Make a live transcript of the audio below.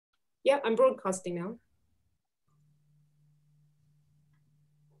Yeah, I'm broadcasting now.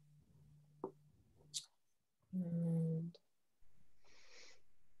 And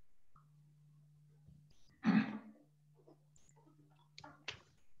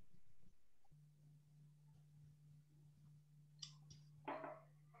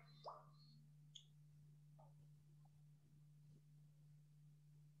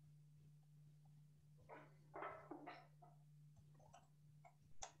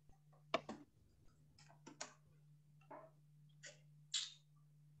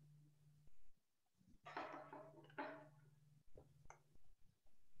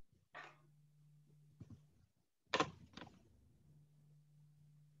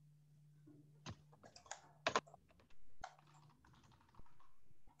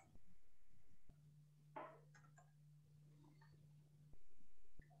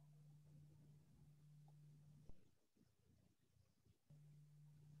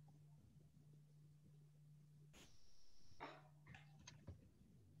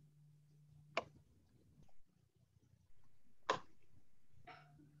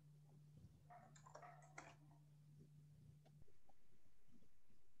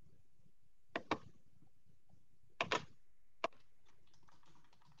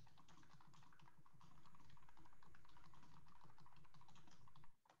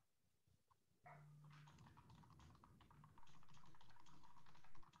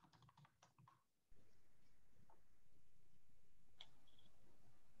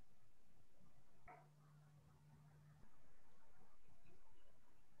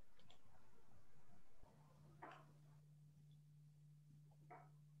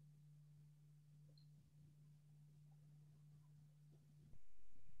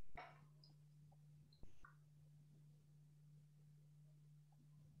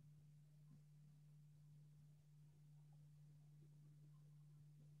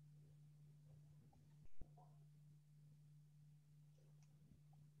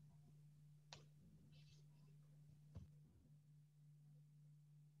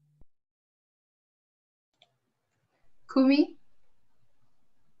Kumi?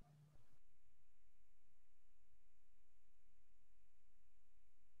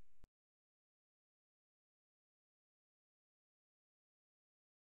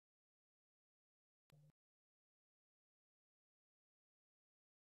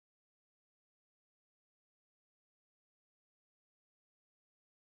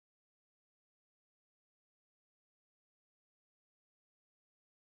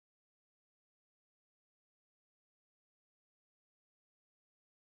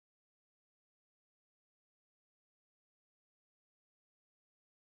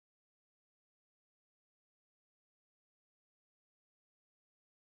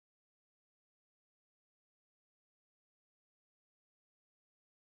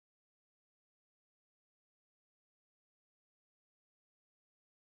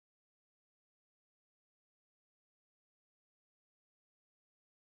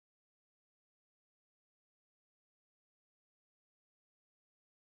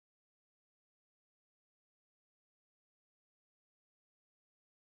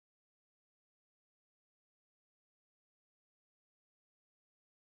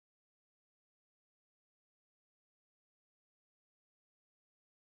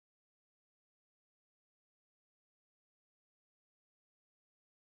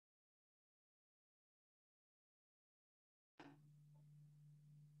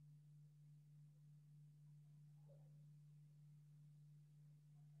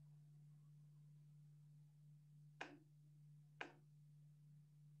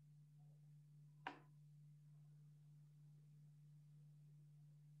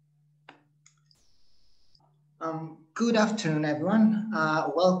 Good afternoon, everyone.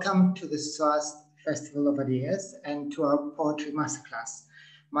 Welcome to the SOAS Festival of Ideas and to our Poetry Masterclass.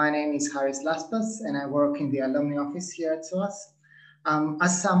 My name is Haris Laspas and I work in the alumni office here at SOAS.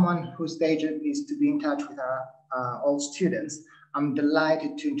 As someone whose day job is to be in touch with our all students, I'm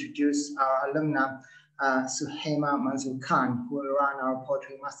delighted to introduce our alumna, Suhaiymah Manzoor-Khan, who will run our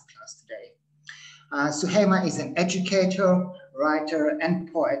Poetry Masterclass today. Suhaiymah is an educator, writer,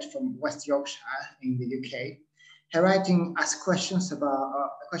 and poet from West Yorkshire in the UK. Her writing asks questions about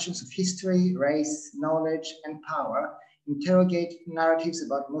questions of history, race, knowledge, and power, interrogate narratives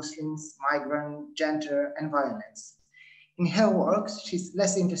about Muslims, migrant, gender, and violence. In her works, she's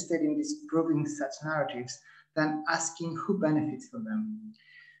less interested in disproving such narratives than asking who benefits from them.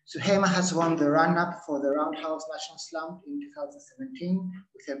 Suhaiymah has won the run-up for the Roundhouse National Slam in 2017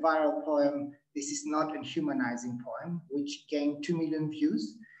 with a viral poem, This Is Not a Humanizing Poem, which gained 2 million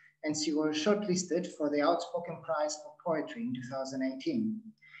views, and she was shortlisted for the Outspoken Prize for Poetry in 2018.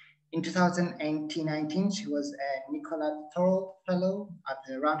 In 2019, she was a Nicola Thorpe Fellow at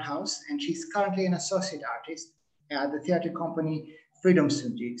the Roundhouse, and she's currently an associate artist at the theatre company Freedom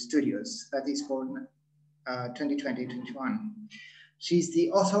Studios, that is for 2020-21. She's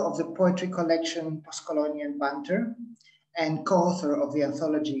the author of the poetry collection Postcolonial Banter and co-author of the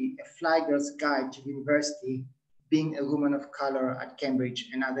anthology A Fly Girl's Guide to University, Being a Woman of Color at Cambridge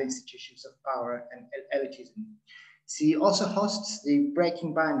and Other Institutions of Power and Elitism. She also hosts the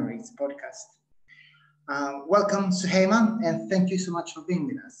Breaking Binaries podcast. Welcome, Suhaiymah, and thank you so much for being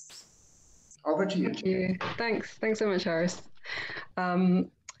with us. Over to you. Thank you. Thanks so much, Harris. Hi,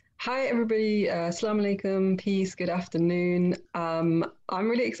 everybody. Assalamu alaikum, peace, good afternoon. I'm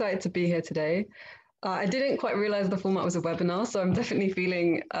really excited to be here today. I didn't quite realize the format was a webinar, so I'm definitely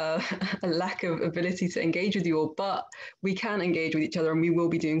feeling a lack of ability to engage with you all, but we can engage with each other and we will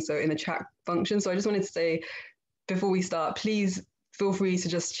be doing so in the chat function. So I just wanted to say, before we start, please feel free to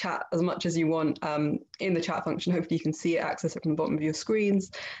just chat as much as you want in the chat function. Hopefully you can see it, access it from the bottom of your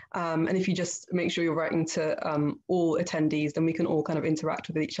screens. And if you just make sure you're writing to all attendees, then we can all kind of interact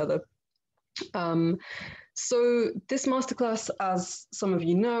with each other. So this masterclass, as some of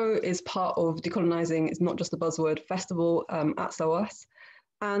you know, is part of Decolonizing. It's not just a buzzword festival at SOAS.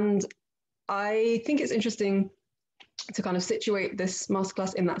 And I think it's interesting to kind of situate this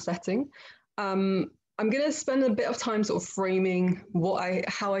masterclass in that setting. I'm going to spend a bit of time sort of framing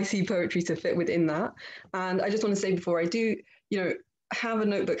how I see poetry to fit within that. And I just want to say before I do, have a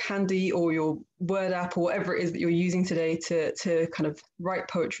notebook handy or your Word app or whatever it is that you're using today to kind of write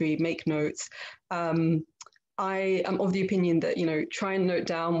poetry, make notes. I am of the opinion that, try and note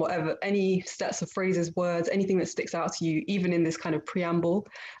down any sets of phrases, words, anything that sticks out to you, even in this kind of preamble,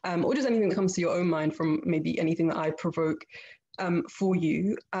 or just anything that comes to your own mind from maybe anything that I provoke for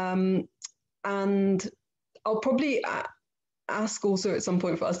you. And I'll probably ask also at some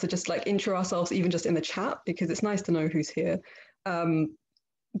point for us to just like intro ourselves, even just in the chat, because it's nice to know who's here.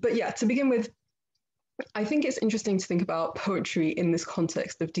 But yeah, to begin with, I think it's interesting to think about poetry in this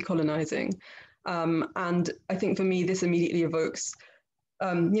context of decolonizing. And I think for me, this immediately evokes,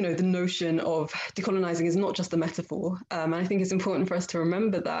 the notion of decolonizing is not just a metaphor. And I think it's important for us to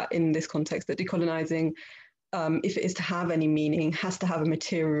remember that in this context, that decolonizing, if it is to have any meaning, has to have a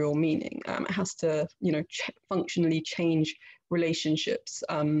material meaning. It has to, functionally change relationships,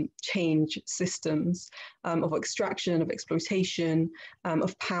 change systems of extraction, of exploitation,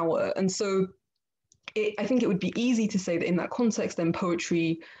 of power. And so I think it would be easy to say that in that context, then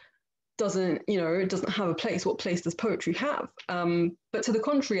poetry doesn't have a place. What place does poetry have? But to the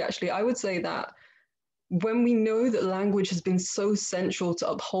contrary, actually, I would say that when we know that language has been so central to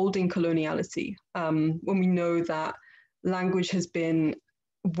upholding coloniality, when we know that language has been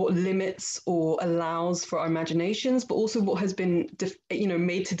what limits or allows for our imaginations, but also what has been,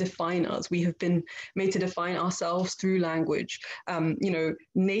 made to define us. We have been made to define ourselves through language.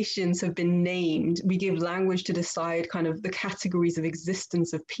 Nations have been named. We give language to decide kind of the categories of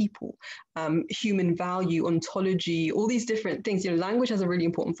existence of people, human value, ontology, all these different things. Language has a really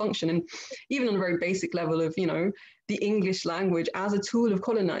important function. And even on a very basic level of, the English language as a tool of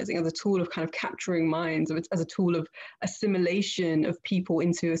colonizing, as a tool of kind of capturing minds, as a tool of assimilation of people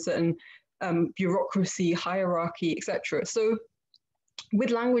into a certain bureaucracy, hierarchy, etc. So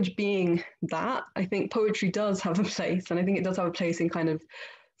with language being that, I think poetry does have a place, and I think it does have a place in kind of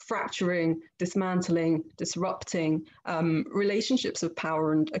fracturing, dismantling, disrupting relationships of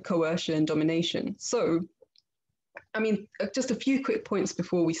power and coercion, domination. So just a few quick points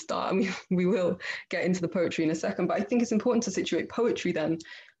before we start, and we will get into the poetry in a second, but I think it's important to situate poetry then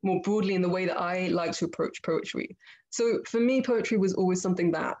more broadly in the way that I like to approach poetry. So for me, poetry was always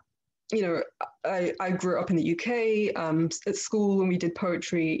something that, I grew up in the UK, at school when we did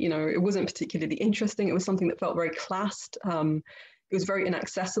poetry, it wasn't particularly interesting. It was something that felt very classed. It was very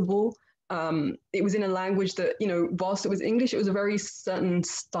inaccessible. It was in a language that, whilst it was English, it was a very certain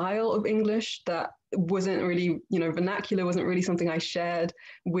style of English that wasn't really, vernacular, wasn't really something I shared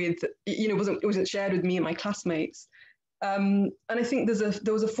with, it wasn't shared with me and my classmates. And I think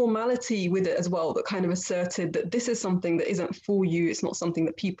there was a formality with it as well that kind of asserted that this is something that isn't for you. It's not something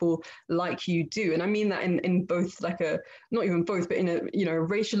that people like you do. And I mean that in both not even both, but in a,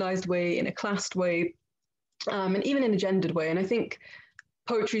 racialized way, in a classed way, and even in a gendered way. And I think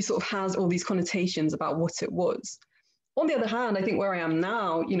poetry sort of has all these connotations about what it was. On the other hand, I think where I am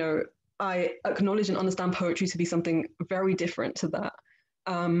now, I acknowledge and understand poetry to be something very different to that.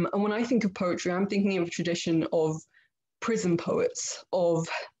 And when I think of poetry, I'm thinking of a tradition of prison poets, of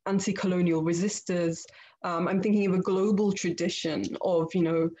anti-colonial resistors. I'm thinking of a global tradition of,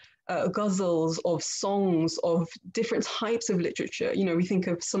 ghazals, of songs, of different types of literature. You know, we think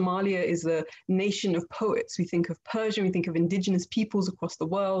of Somalia as a nation of poets. We think of Persian, we think of indigenous peoples across the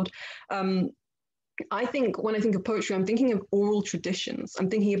world. I think when I think of poetry, I'm thinking of oral traditions. I'm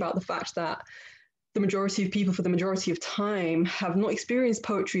thinking about the fact that the majority of people for the majority of time have not experienced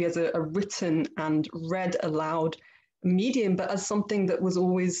poetry as a written and read aloud medium, but as something that was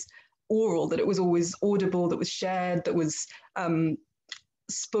always oral, that it was always audible, that was shared, that was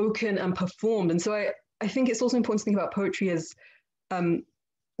spoken and performed. And so I think it's also important to think about poetry as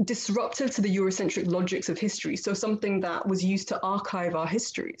disruptive to the Eurocentric logics of history. So something that was used to archive our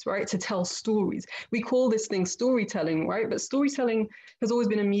histories, right? To tell stories. We call this thing storytelling, right? But storytelling has always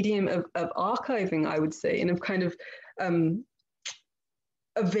been a medium of archiving, I would say, and of kind of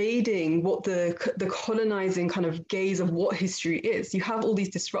evading what the colonizing kind of gaze of what history is. You have all these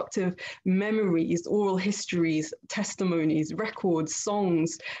disruptive memories, oral histories, testimonies, records,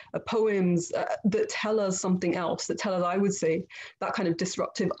 songs, poems that tell us something else, that tell us, I would say, that kind of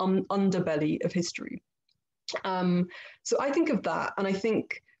disruptive underbelly of history. So I think of that, and I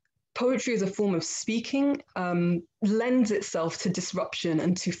think poetry as a form of speaking lends itself to disruption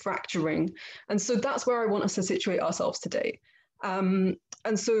and to fracturing. And so that's where I want us to situate ourselves today.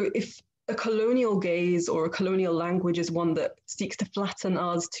 And so if a colonial gaze or a colonial language is one that seeks to flatten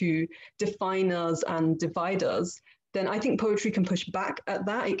us, to define us and divide us, then I think poetry can push back at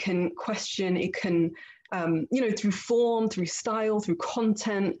that. It can question, it can, you know, through form, through style, through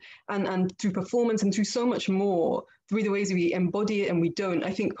content, and through performance, and through so much more, through the ways we embody it and we don't.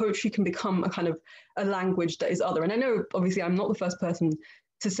 I think poetry can become a kind of a language that is other. And I know, obviously, I'm not the first person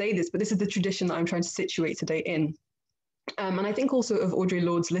to say this, but this is the tradition that I'm trying to situate today in. And I think also of Audre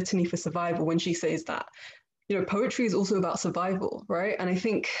Lorde's Litany for Survival, when she says that, you know, poetry is also about survival, right? And I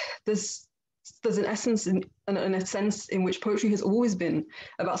think there's an essence and a sense in which poetry has always been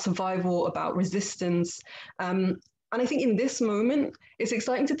about survival, about resistance. And I think in this moment, it's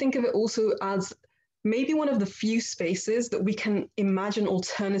exciting to think of it also as maybe one of the few spaces that we can imagine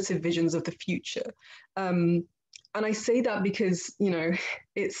alternative visions of the future. And I say that because, you know,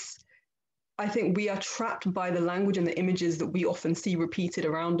 I think we are trapped by the language and the images that we often see repeated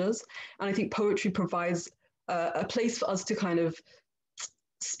around us. And I think poetry provides a place for us to kind of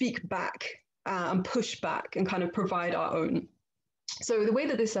speak back and push back and kind of provide our own. So the way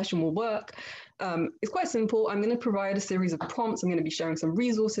that this session will work is quite simple. I'm going to provide a series of prompts. I'm going to be sharing some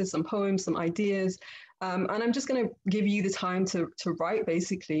resources, some poems, some ideas. And I'm just going to give you the time to write,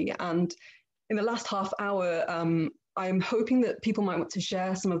 basically. And in the last half hour, I'm hoping that people might want to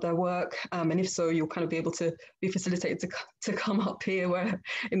share some of their work, and if so, you'll kind of be able to be facilitated to come up here, where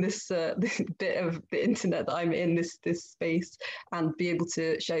in this bit of the internet that I'm in, this space, and be able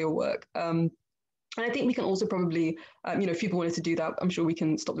to share your work. And I think we can also probably, you know, if people wanted to do that, I'm sure we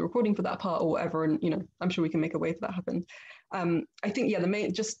can stop the recording for that part or whatever, and you know, I'm sure we can make a way for that happen. I think, yeah,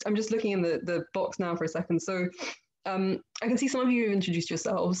 I'm just looking in the box now for a second. So. I can see some of you have introduced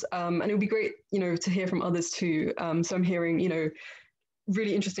yourselves, and it would be great, you know, to hear from others too. So I'm hearing, you know,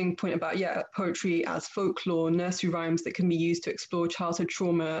 really interesting point about, yeah, poetry as folklore, nursery rhymes that can be used to explore childhood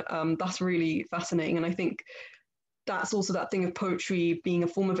trauma. That's really fascinating. And I think that's also that thing of poetry being a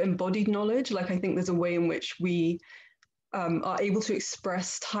form of embodied knowledge. Like, I think there's a way in which we are able to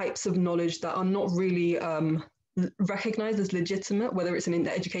express types of knowledge that are not really recognized as legitimate, whether it's in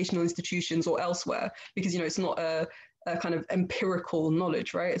the educational institutions or elsewhere, because, you know, it's not a kind of empirical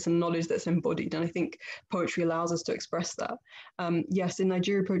knowledge, right? It's a knowledge that's embodied. And I think poetry allows us to express that. Yes, in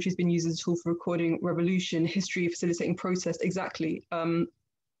Nigeria, poetry has been used as a tool for recording revolution, history, facilitating protest, exactly. And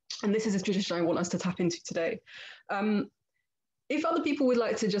this is a tradition I want us to tap into today. If other people would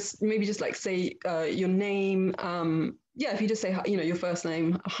like to just like say your name, yeah, if you just say, you know, your first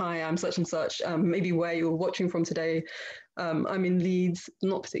name, hi, I'm such and such, maybe where you're watching from today. I'm in Leeds,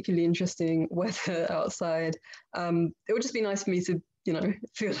 not particularly interesting weather outside. It would just be nice for me to, you know,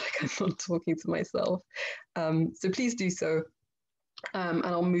 feel like I'm not talking to myself. So please do so. And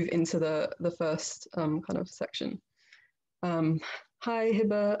I'll move into the first kind of section. Hi,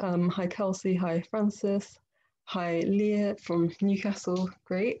 Hiba. Hi, Kelsey. Hi, Francis. Hi, Leah from Newcastle.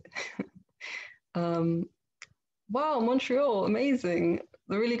 Great. Wow, Montreal, amazing.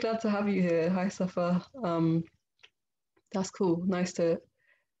 We're really glad to have you here. Hi, Safa. That's cool. Nice to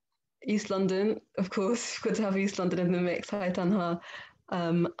East London, of course. Good to have East London in the mix. Hi, Tanha.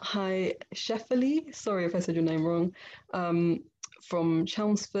 Hi, Shefali. Sorry if I said your name wrong. From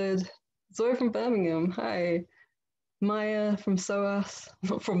Chelmsford. Zoe from Birmingham. Hi. Maya from SOAS.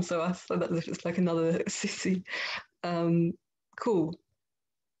 Not from SOAS, so that's just like another city. Cool.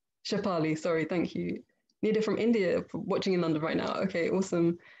 Shepali, sorry, thank you. Nida from India, watching in London right now. Okay,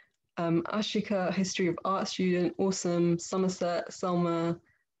 awesome. Ashika, history of art student, awesome. Somerset, Selma,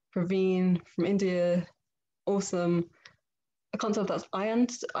 Praveen from India, awesome. I can't tell if that's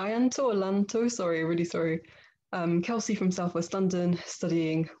Ianto or Lanto, sorry, really sorry. Kelsey from Southwest London,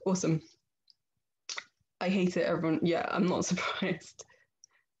 studying, awesome. I hate it, everyone. Yeah, I'm not surprised.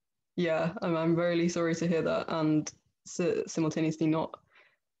 Yeah, I'm really sorry to hear that, and simultaneously not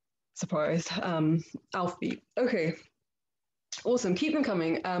surprised. Alfie, okay, awesome. Keep them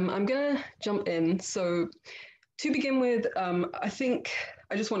coming. I'm gonna jump in. So to begin with, I think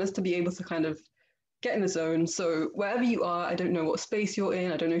I just want us to be able to kind of get in the zone. So wherever you are, I don't know what space you're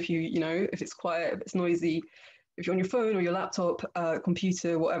in. I don't know if you know, if it's quiet, if it's noisy, if you're on your phone or your laptop,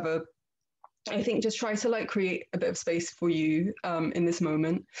 computer, whatever. I think just try to like create a bit of space for you in this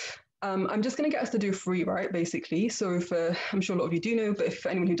moment. I'm just going to get us to do a free write, basically. So for, I'm sure a lot of you do know, but if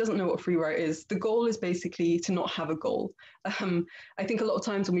anyone who doesn't know what a free write is, the goal is basically to not have a goal. I think a lot of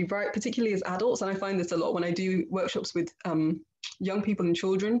times when we write, particularly as adults, and I find this a lot when I do workshops with young people and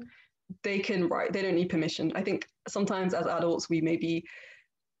children, they can write, they don't need permission. I think sometimes as adults, we maybe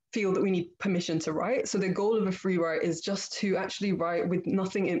feel that we need permission to write. So the goal of a free write is just to actually write with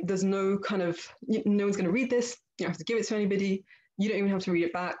nothing in, there's no kind of, no one's going to read this, you don't have to give it to anybody, you don't even have to read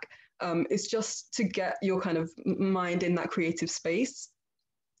it back. It's just to get your kind of mind in that creative space.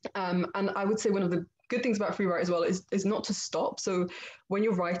 And I would say one of the good things about free write as well is not to stop. So when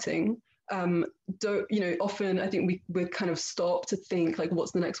you're writing, don't, you know, often I think we kind of stop to think like,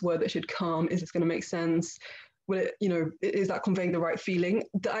 what's the next word that should come? Is this going to make sense? Will it, you know, is that conveying the right feeling?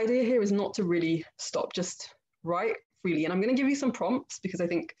 The idea here is not to really stop, just write freely. And I'm going to give you some prompts because I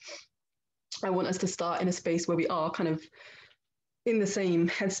think I want us to start in a space where we are kind of in the same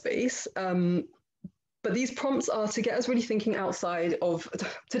headspace. But these prompts are to get us really thinking outside of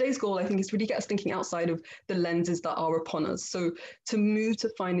today's goal, I think, is really get us thinking outside of the lenses that are upon us. So to move to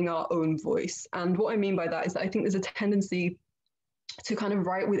finding our own voice. And what I mean by that is that I think there's a tendency to kind of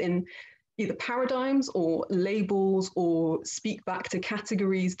write within either paradigms or labels or speak back to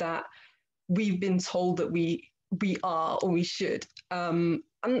categories that we've been told that we are or we should. And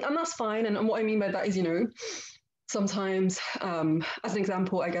that's fine. And what I mean by that is, you know, sometimes, as an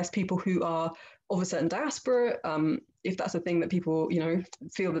example, I guess people who are of a certain diaspora, if that's a thing that people, you know,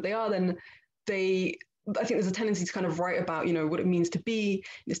 feel that they are, then I think there's a tendency to kind of write about, you know, what it means to be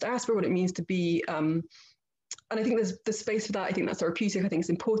in this diaspora, what it means to be, and I think there's the space for that. I think that's therapeutic. I think it's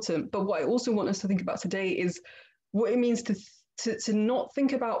important. But what I also want us to think about today is what it means to not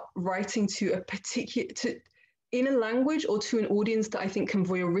think about writing to a particular, in a language or to an audience that I think can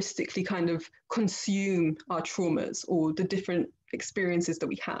voyeuristically kind of consume our traumas or the different experiences that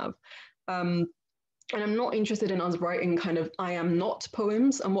we have. And I'm not interested in us writing kind of I am not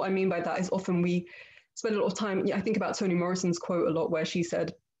poems. And what I mean by that is often we spend a lot of time, I think about Toni Morrison's quote a lot where she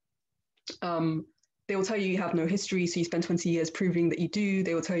said, they will tell you have no history, so you spend 20 years proving that you do.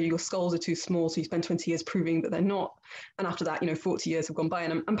 They will tell you your skulls are too small, so you spend 20 years proving that they're not. And after that, you know, 40 years have gone by.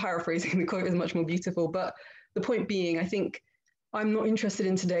 And I'm paraphrasing, the quote is much more beautiful. But the point being, I think I'm not interested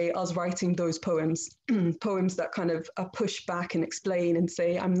in today us writing those poems, poems that kind of push back and explain and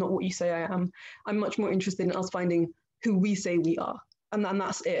say, I'm not what you say I am. I'm much more interested in us finding who we say we are. And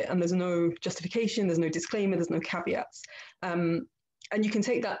that's it. And there's no justification, there's no disclaimer, there's no caveats. And you can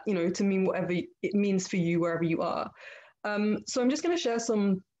take that, you know, to mean whatever it means for you wherever you are. So I'm just going to share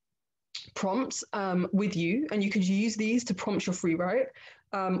some prompts with you, and you could use these to prompt your free write.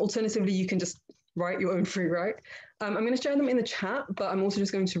 Alternatively, you can just write your own free write. I'm going to share them in the chat, but I'm also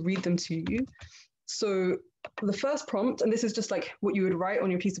just going to read them to you. So the first prompt, and this is just like what you would write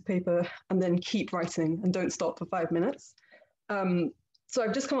on your piece of paper and then keep writing and don't stop for 5 minutes. So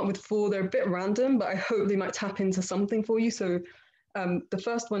I've just come up with 4. They're a bit random, but I hope they might tap into something for you. So the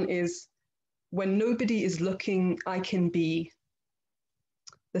first one is, when nobody is looking, I can be.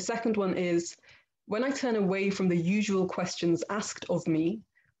 The second one is, when I turn away from the usual questions asked of me,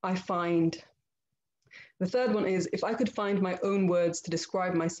 I find. The third one is, if I could find my own words to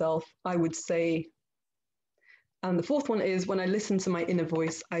describe myself, I would say. And the fourth one is, when I listen to my inner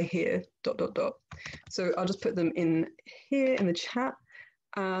voice, I hear ... So I'll just put them in here in the chat.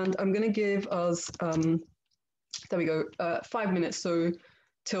 And I'm going to give us, there we go, 5 minutes. So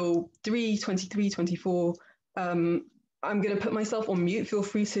till 3:23, 24. I'm going to put myself on mute. Feel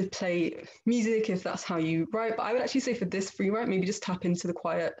free to play music if that's how you write. But I would actually say for this free write, maybe just tap into the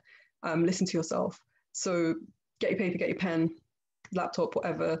quiet, listen to yourself. So get your paper, get your pen, laptop,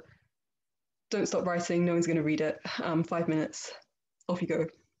 whatever. Don't stop writing. No one's going to read it. 5 minutes. Off you go.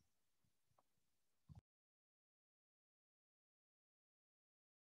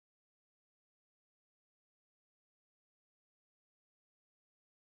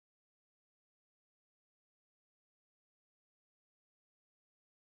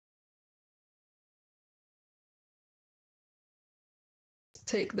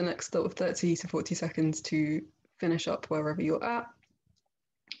 take the next sort of 30 to 40 seconds to finish up wherever you're at.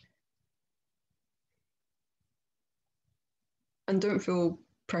 And don't feel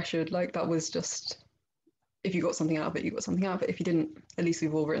pressured, like that was just, if you got something out of it, you got something out of it. If you didn't, at least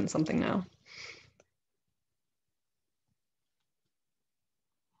we've all written something now.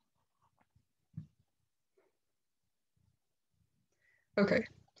 Okay,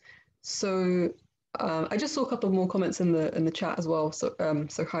 so I just saw a couple more comments in the chat as well. So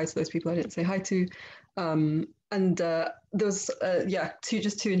so hi to those people I didn't say hi to. And there's yeah, two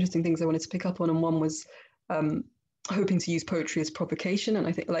interesting things I wanted to pick up on, and one was hoping to use poetry as provocation, and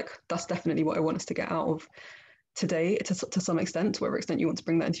I think like that's definitely what I want us to get out of today to some extent, to whatever extent you want to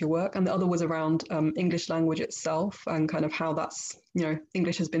bring that into your work. And the other was around English language itself and kind of how that's, you know,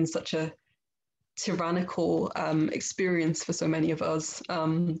 English has been such a tyrannical experience for so many of us.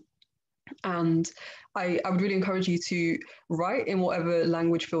 And I would really encourage you to write in whatever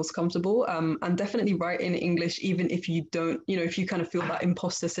language feels comfortable, and definitely write in English, even if you don't, you know, if you kind of feel that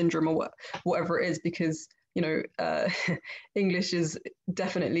imposter syndrome or whatever it is, because, you know, English is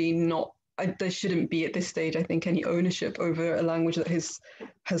definitely not, there shouldn't be at this stage, I think, any ownership over a language that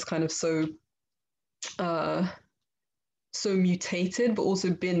has kind of so mutated, but also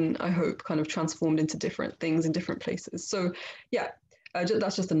been, I hope, kind of transformed into different things in different places. So yeah,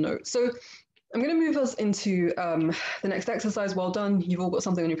 that's just a note. So I'm going to move us into the next exercise. Well done. You've all got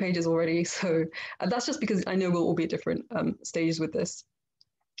something on your pages already. So that's just because I know we'll all be at different stages with this.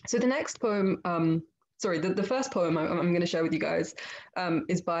 So the next poem, the first poem I'm going to share with you guys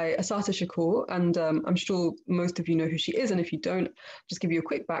is by Assata Shakur, and I'm sure most of you know who she is, and if you don't, just give you a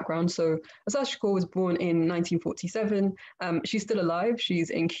quick background. So Assata Shakur was born in 1947. She's still alive. She's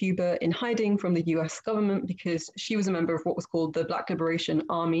in Cuba in hiding from the US government because she was a member of what was called the Black Liberation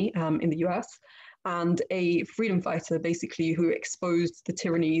Army in the US, and a freedom fighter, basically, who exposed the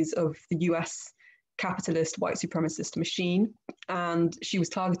tyrannies of the US capitalist white supremacist machine. And she was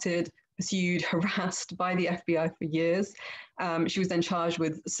targeted, pursued, harassed by the FBI for years. She was then charged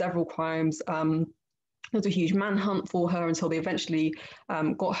with several crimes. There was a huge manhunt for her until they eventually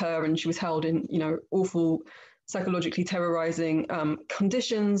got her, and she was held in, you know, awful, psychologically terrorizing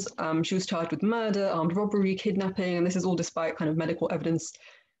conditions. She was charged with murder, armed robbery, kidnapping, and this is all despite kind of medical evidence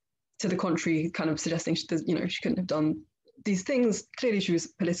to the contrary, kind of suggesting she couldn't have done these things. Clearly, she was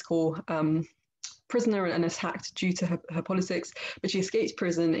political prisoner and attacked due to her politics, but she escaped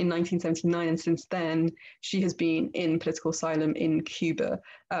prison in 1979, and since then she has been in political asylum in Cuba,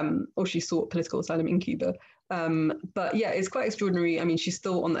 or she sought political asylum in Cuba. But yeah, it's quite extraordinary. I mean, she's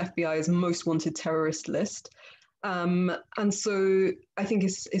still on the FBI's most wanted terrorist list. And so I think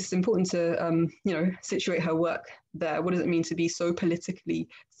it's important to situate her work there. What does it mean to be so politically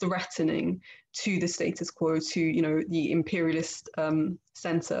threatening to the status quo, to the imperialist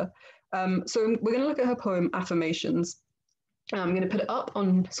center? So we're going to look at her poem Affirmations. I'm going to put it up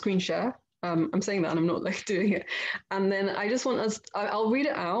on screen share. I'm saying that and I'm not like doing it. And then I just want us, I'll read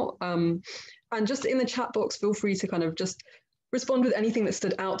it out. And just in the chat box, feel free to kind of just respond with anything that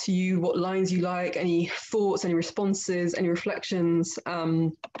stood out to you, what lines you like, any thoughts, any responses, any reflections.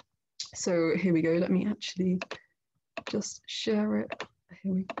 So here we go. Let me actually just share it.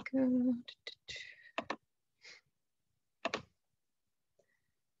 Here we go.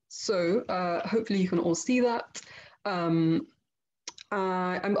 So hopefully you can all see that. I'll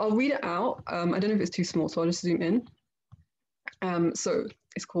read it out. I don't know if it's too small, so I'll just zoom in. So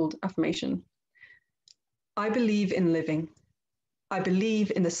it's called Affirmation. I believe in living. I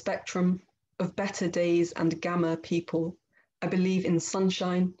believe in the spectrum of better days and gamma people. I believe in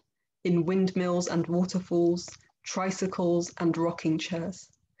sunshine, in windmills and waterfalls, tricycles and rocking chairs.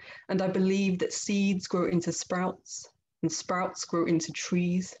 And I believe that seeds grow into sprouts and sprouts grow into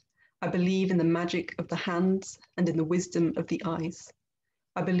trees. I believe in the magic of the hands and in the wisdom of the eyes.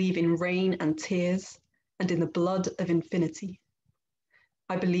 I believe in rain and tears and in the blood of infinity.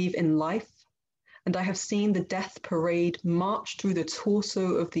 I believe in life, and I have seen the death parade march through the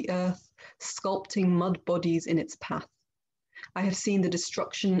torso of the earth, sculpting mud bodies in its path. I have seen the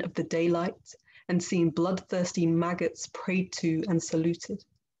destruction of the daylight and seen bloodthirsty maggots prayed to and saluted.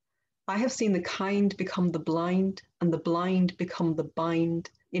 I have seen the kind become the blind and the blind become the bind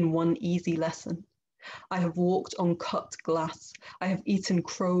in one easy lesson. I have walked on cut glass. I have eaten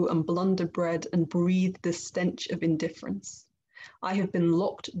crow and blunder bread and breathed the stench of indifference. I have been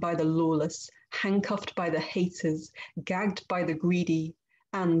locked by the lawless, handcuffed by the haters, gagged by the greedy,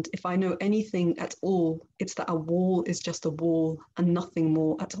 and if I know anything at all, it's that a wall is just a wall and nothing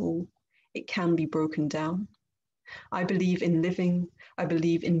more at all. It can be broken down. I believe in living. I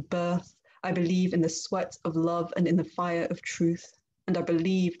believe in birth. I believe in the sweat of love and in the fire of truth. and I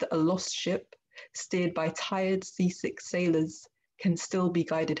believe that a lost ship, steered by tired, seasick sailors, can still be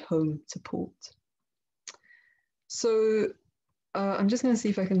guided home to port. So I'm just going to see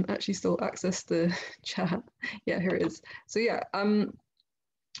if I can actually still access the chat. Yeah, here it is. So yeah,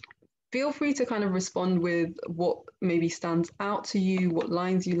 feel free to kind of respond with what maybe stands out to you, what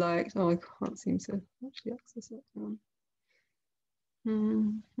lines you liked. Oh, I can't seem to actually access it.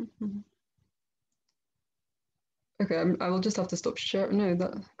 Okay, I will just have to stop sharing. No,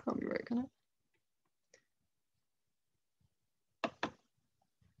 that can't be right, can it?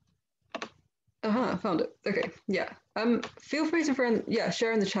 I found it. Okay, yeah. Feel free to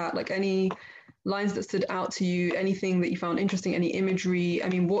share in the chat like any lines that stood out to you, anything that you found interesting, any imagery. I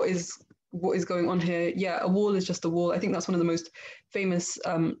mean, what is going on here? Yeah, a wall is just a wall. I think that's one of the most famous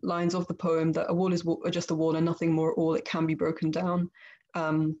lines of the poem, that a wall is just a wall and nothing more at all. It can be broken down.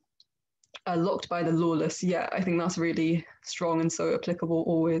 Locked by the lawless. Yeah, I think that's really strong and so applicable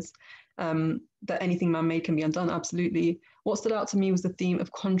always. That anything man-made can be undone, absolutely. What stood out to me was the theme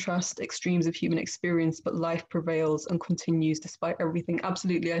of contrast, extremes of human experience, but life prevails and continues despite everything.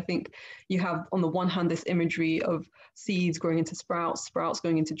 Absolutely, I think you have on the one hand this imagery of seeds growing into sprouts, sprouts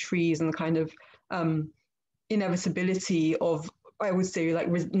going into trees, and the kind of inevitability of, I would say,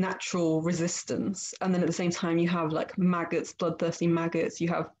 like natural resistance. And then at the same time, you have like maggots, bloodthirsty maggots. You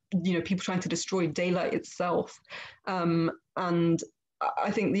have, people trying to destroy daylight itself. And I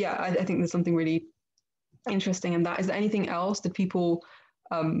think, I think there's something really interesting in that. Is there anything else? Did people,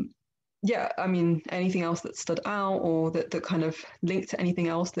 anything else that stood out or that kind of linked to anything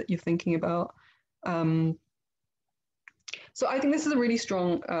else that you're thinking about? So I think this is a really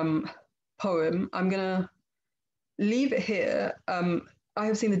strong poem. I'm going to leave it here. I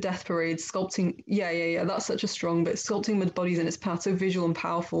have seen the death parade sculpting. Yeah. That's such a strong bit. Sculpting mud bodies in its path, so visual and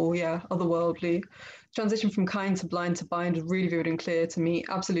powerful. Yeah, otherworldly. Transition from kind to blind to bind was really vivid and clear to me.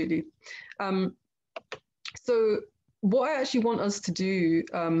 Absolutely. So what I actually want us to do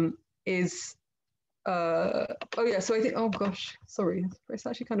is, so I think, oh gosh, sorry, it's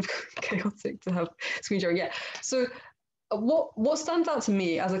actually kind of chaotic to have screen sharing. Yeah. So what stands out to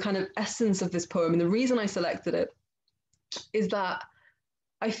me as a kind of essence of this poem, and the reason I selected it, is that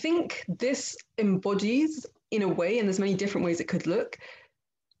I think this embodies, in a way, and there's many different ways it could look,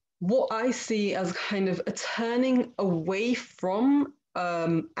 what I see as kind of a turning away from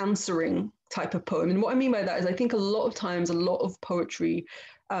answering type of poem. And what I mean by that is I think a lot of times, a lot of poetry,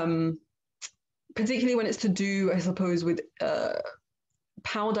 particularly when it's to do, I suppose, with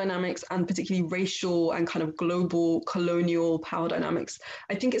power dynamics and particularly racial and kind of global colonial power dynamics,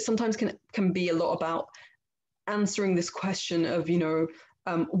 I think it sometimes can be a lot about answering this question of,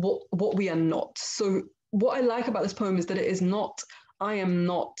 what we are not. So what I like about this poem is that it is not, I am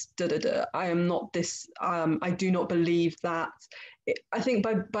not da-da-da, I am not this, I do not believe that. I think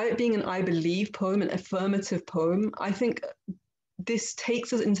by it being an I believe poem, an affirmative poem, I think this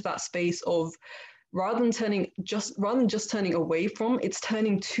takes us into that space of rather than just turning away from, it's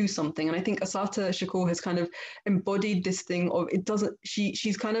turning to something. And I think Assata Shakur has kind of embodied this thing of,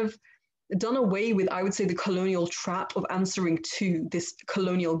 she's kind of done away with, I would say, the colonial trap of answering to this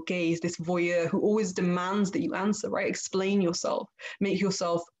colonial gaze, this voyeur who always demands that you answer, right? Explain yourself, make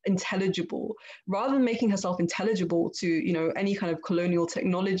yourself intelligible, rather than making herself intelligible to, any kind of colonial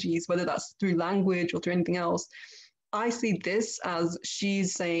technologies, whether that's through language or through anything else. I see this as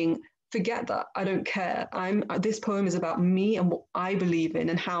she's saying, forget that, I don't care. This poem is about me and what I believe in,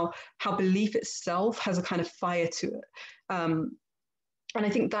 and how belief itself has a kind of fire to it. And I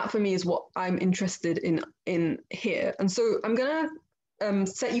think that for me is what I'm interested in here. And so I'm going to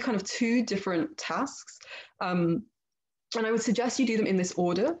set you kind of two different tasks. And I would suggest you do them in this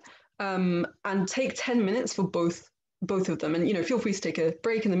order, and take 10 minutes for both of them. And, feel free to take a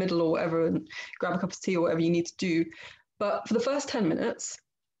break in the middle or whatever and grab a cup of tea or whatever you need to do. But for the first 10 minutes,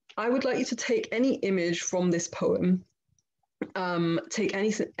 I would like you to take any image from this poem, take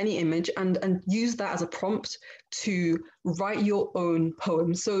any image and use that as a prompt to write your own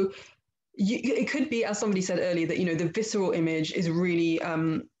poem. So it could be, as somebody said earlier, that the visceral image is really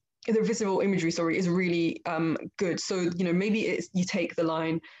the visceral imagery, is really good. So maybe you take the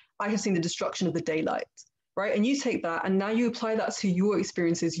line, I have seen the destruction of the daylight, right? And you take that and now you apply that to your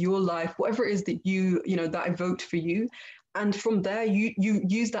experiences, your life, whatever it is that that evoked for you. And from there, you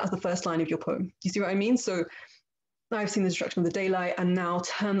use that as the first line of your poem. Do you see what I mean? So I've seen the destruction of the daylight, and now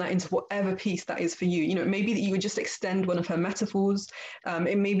turn that into whatever piece that is for you. You know, it may be that you would just extend one of her metaphors.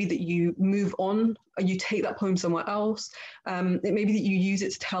 It may be that you move on, or you take that poem somewhere else. It may be that you use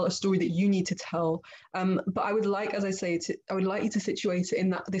it to tell a story that you need to tell. But I would like, as I say, I would like you to situate it in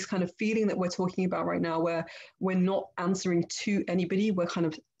that this kind of feeling that we're talking about right now, where we're not answering to anybody, we're kind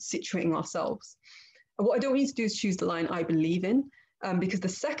of situating ourselves. And what I don't want you to do is choose the line "I believe in," because the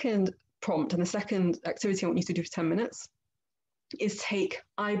second prompt and the second activity I want you to do for 10 minutes is take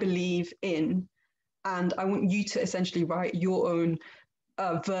 "I believe in," and I want you to essentially write your own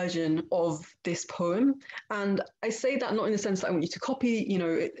version of this poem. And I say that not in the sense that I want you to copy, you know,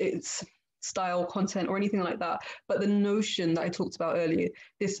 it's style, content, or anything like that, but the notion that I talked about earlier,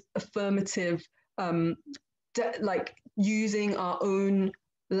 this affirmative, like using our own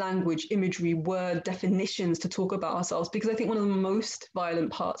language, imagery, word definitions to talk about ourselves, because I think one of the most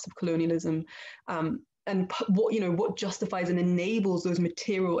violent parts of colonialism, and what, you know, what justifies and enables those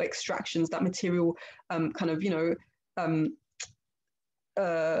material extractions, that material kind of, you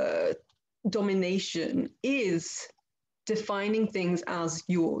know, domination, is defining things as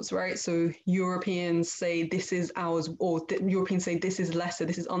yours, right? So Europeans say this is ours, or Europeans say this is lesser,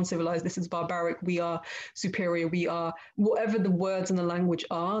 this is uncivilized, this is barbaric, we are superior, we are whatever the words and the language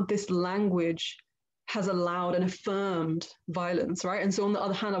are. This language has allowed and affirmed violence, right? And so on the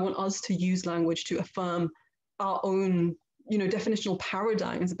other hand, I want us to use language to affirm our own, you know, definitional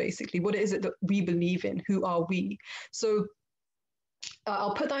paradigms, basically. What is it that we believe in? Who are we? So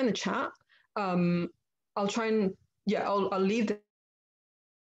I'll put that in the chat. I'll try and, yeah, I'll leave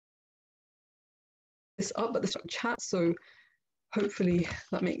this up at the chat, so hopefully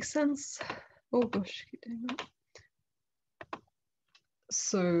that makes sense. Oh gosh, keep doing that.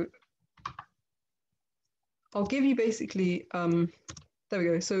 So I'll give you basically, there we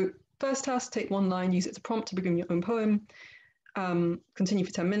go. So first task, take one line, use it to prompt to begin your own poem, continue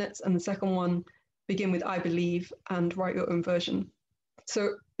for 10 minutes. And the second one, begin with "I believe" and write your own version.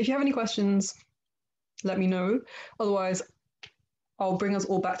 So if you have any questions, let me know. Otherwise, I'll bring us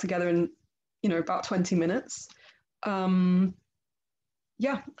all back together in, you know, about 20 minutes.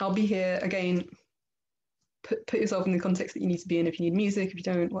 Yeah, I'll be here again. Put yourself in the context that you need to be in. If you need music, if you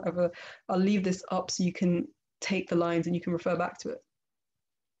don't, whatever. I'll leave this up so you can take the lines and you can refer back to it.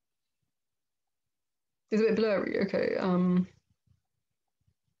 It's a bit blurry. Okay.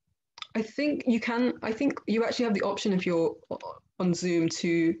 I think you can. I think you actually have the option, if you're on Zoom,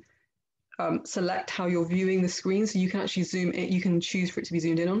 to select how you're viewing the screen, so you can actually zoom in. You can choose for it to be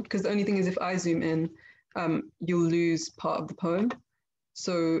zoomed in on. Because the only thing is, if I zoom in, you'll lose part of the poem.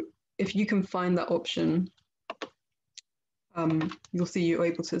 So if you can find that option, you'll see you're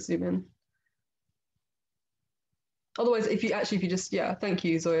able to zoom in. Otherwise, if you just, yeah, thank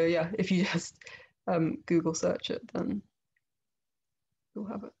you, Zoya. Yeah, if you just Google search it, then you'll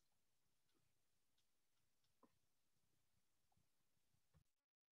have it.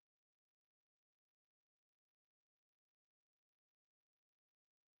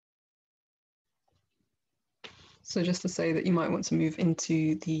 So just to say that you might want to move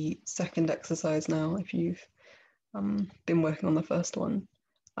into the second exercise now if you've been working on the first one.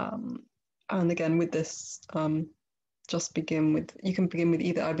 And again, with this, just begin with, you can begin with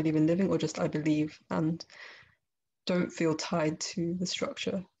either "I believe in living" or just "I believe," and don't feel tied to the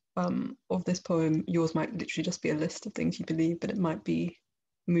structure of this poem. Yours might literally just be a list of things you believe, but it might be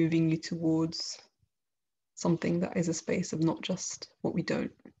moving you towards something that is a space of not just what we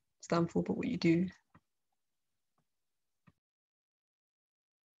don't stand for, but what you do.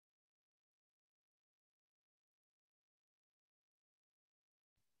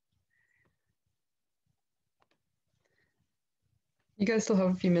 You guys still have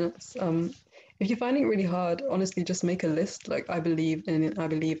a few minutes. If you're finding it really hard, honestly, just make a list, like "I believe in," "I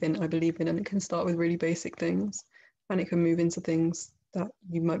believe in," "I believe in," and it can start with really basic things, and it can move into things that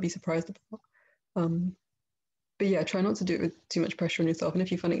you might be surprised about. But yeah, try not to do it with too much pressure on yourself. And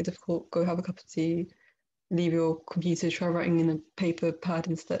if you're finding it difficult, go have a cup of tea, leave your computer, try writing in a paper pad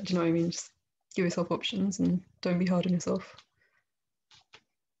instead. Do you know what I mean? Just give yourself options and don't be hard on yourself.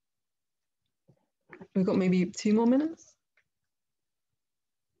 We've got maybe 2 more minutes.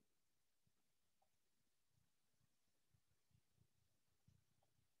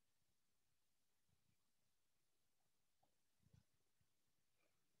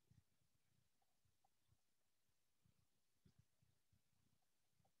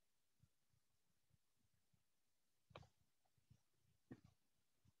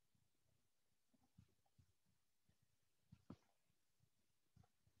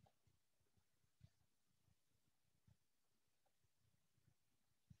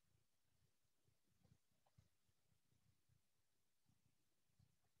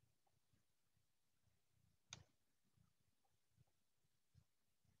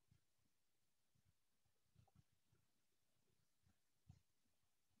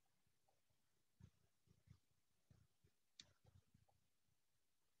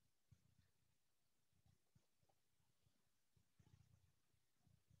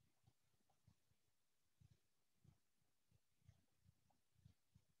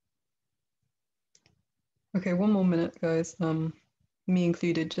 Okay, one more minute, guys. Me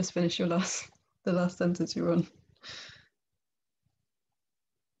included. Just finish the last sentence you're on.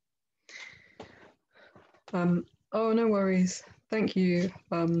 Oh, no worries. Thank you.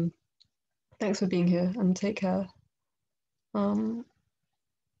 Thanks for being here and take care.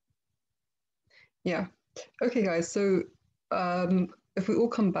 Yeah. Okay, guys. So if we all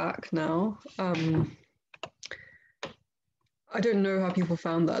come back now, I don't know how people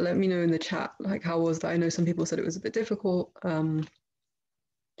found that. Let me know in the chat, like, how was that? I know some people said it was a bit difficult.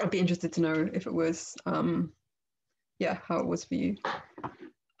 I'd be interested to know if it was, yeah, how it was for you.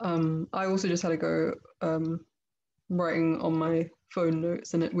 I also just had to go writing on my phone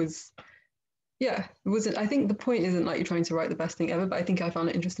notes, and it was, yeah, it wasn't, I think the point isn't like you're trying to write the best thing ever, but I think I found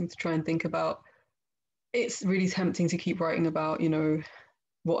it interesting to try and think about, it's really tempting to keep writing about, you know,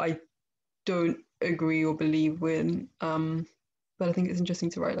 what I don't agree or believe with, but I think it's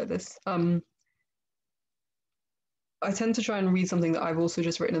interesting to write like this. I tend to try and read something that I've also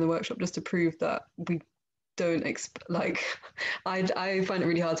just written in the workshop just to prove that we don't like I find it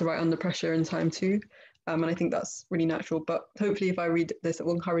really hard to write under pressure in time too, and I think that's really natural, but hopefully if I read this it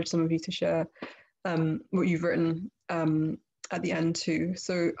will encourage some of you to share what you've written at the end too.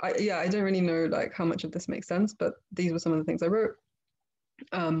 So I don't really know like how much of this makes sense, but these were some of the things I wrote.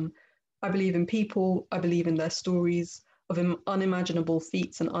 I believe in people. I believe in their stories of unimaginable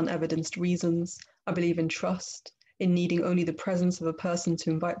feats and unevidenced reasons. I believe in trust, in needing only the presence of a person to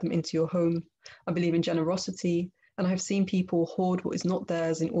invite them into your home. I believe in generosity, and I have seen people hoard what is not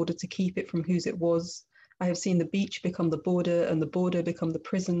theirs in order to keep it from whose it was. I have seen the beach become the border and the border become the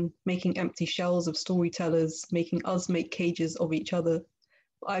prison, making empty shells of storytellers, making us make cages of each other.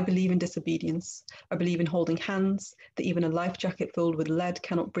 I believe in disobedience. I believe in holding hands, that even a life jacket filled with lead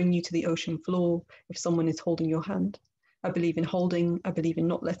cannot bring you to the ocean floor if someone is holding your hand. I believe in holding. I believe in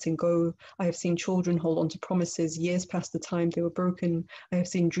not letting go. I have seen children hold on to promises years past the time they were broken. I have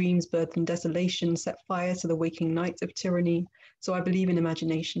seen dreams birthed in desolation set fire to the waking night of tyranny. So I believe in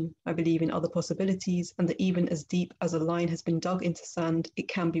imagination. I believe in other possibilities, and that even as deep as a line has been dug into sand, it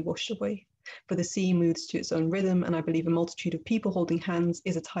can be washed away. For the sea moves to its own rhythm, and I believe a multitude of people holding hands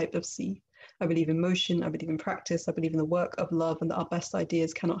is a type of sea. I believe in motion, I believe in practice, I believe in the work of love, and that our best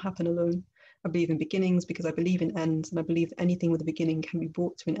ideas cannot happen alone. I believe in beginnings because I believe in ends, and I believe that anything with a beginning can be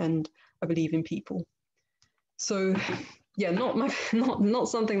brought to an end. I believe in people. So yeah, not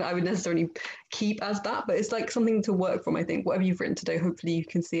something that I would necessarily keep as that, but it's like something to work from, I think. Whatever you've written today, hopefully you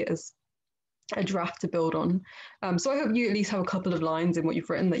can see it as a draft to build on. So I hope you at least have a couple of lines in what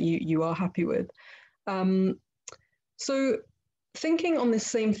you've written that you are happy with. So thinking on this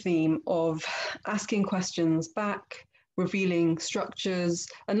same theme of asking questions back, revealing structures,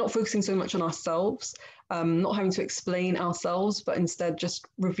 and not focusing so much on ourselves, not having to explain ourselves, but instead just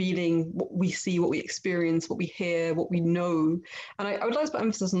revealing what we see, what we experience, what we hear, what we know. And I would like to put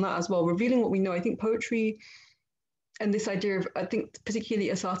emphasis on that as well, revealing what we know. I think poetry and this idea of, I think particularly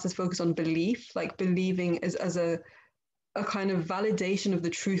as artists focus on belief, like believing as a kind of validation of the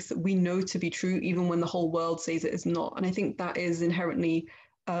truth that we know to be true, even when the whole world says it is not. And I think that is inherently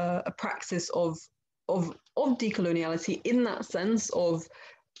a practice of decoloniality, in that sense of,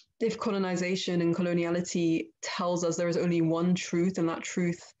 if colonization and coloniality tells us there is only one truth, and that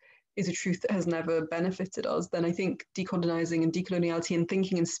truth is a truth that has never benefited us, then I think decolonizing and decoloniality and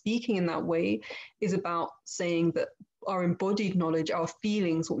thinking and speaking in that way is about saying that our embodied knowledge, our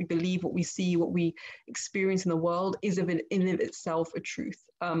feelings, what we believe, what we see, what we experience in the world is in of itself a truth.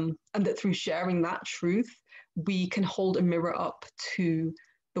 And that through sharing that truth, we can hold a mirror up to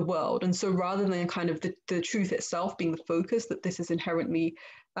the world. And so rather than kind of the truth itself being the focus, that this is inherently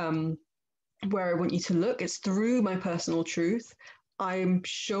where I want you to look, it's through my personal truth. I'm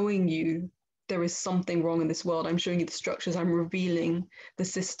showing you there is something wrong in this world. I'm showing you the structures. I'm revealing the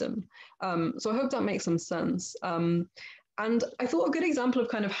system. So I hope that makes some sense. And I thought a good example of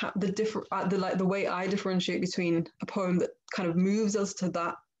kind of the way I differentiate between a poem that kind of moves us to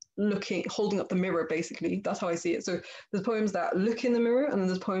that holding up the mirror, basically. That's how I see it. So there's poems that look in the mirror, and then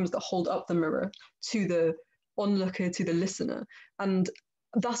there's poems that hold up the mirror to the onlooker, to the listener. And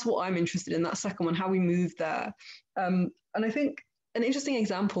that's what I'm interested in, that second one, how we move there. And I think an interesting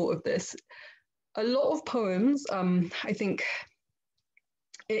example of this, a lot of poems, I think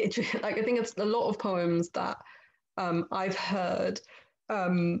it's a lot of poems that I've heard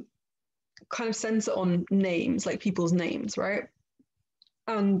kind of center on names, like people's names, right?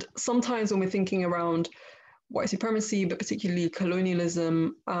 And sometimes when we're thinking around white supremacy, but particularly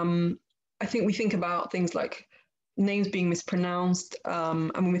colonialism, I think we think about things like names being mispronounced.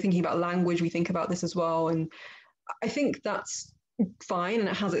 And when we're thinking about language, we think about this as well. And I think that's fine and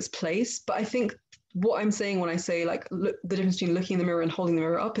it has its place. But I think what I'm saying when I say like the difference between looking in the mirror and holding the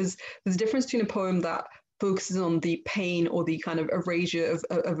mirror up is there's a difference between a poem that focuses on the pain or the kind of erasure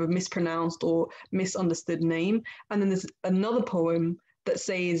of a mispronounced or misunderstood name. And then there's another poem that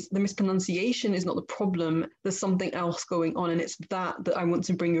says the mispronunciation is not the problem, there's something else going on, and it's that I want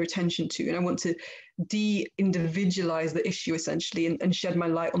to bring your attention to, and I want to de-individualize the issue essentially and shed my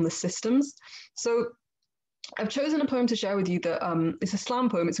light on the systems. So I've chosen a poem to share with you that it's a slam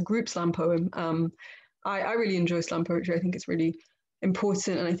poem, it's a group slam poem. I really enjoy slam poetry. I think it's really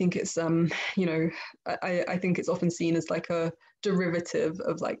important, and I think it's you know, I think it's often seen as like a derivative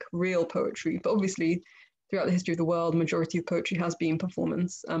of like real poetry, but obviously throughout the history of the world, majority of poetry has been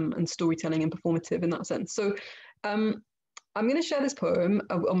performance and storytelling and performative in that sense. So I'm going to share this poem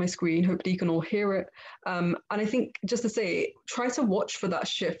on my screen. Hopefully you can all hear it. And I think just to say, try to watch for that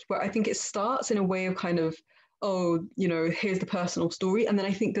shift where I think it starts in a way of kind of, oh, you know, here's the personal story. And then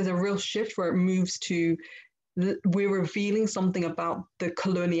I think there's a real shift where it moves to we're revealing something about the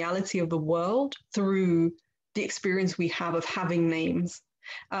coloniality of the world through the experience we have of having names.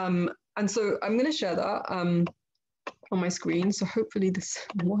 And so I'm going to share that on my screen. So hopefully this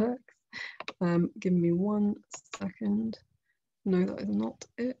works. Give me 1 second. No, that is not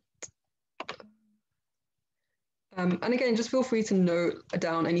it. And again, just feel free to note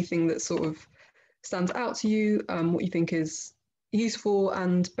down anything that sort of stands out to you, what you think is useful,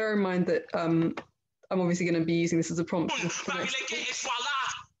 and bear in mind that I'm obviously going to be using this as a prompt.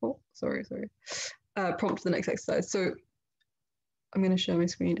 Oh, sorry. Prompt for the next exercise. So I'm going to share my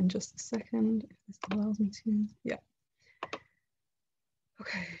screen in just a second, if this allows me to. Yeah.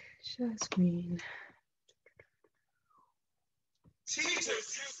 Okay, share screen.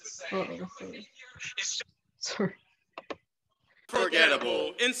 Oh, sorry.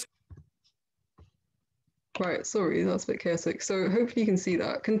 Forgettable. Right, sorry, that's a bit chaotic. So hopefully you can see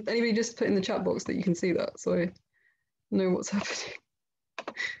that. Can anybody just put in the chat box that you can see that so I know what's happening?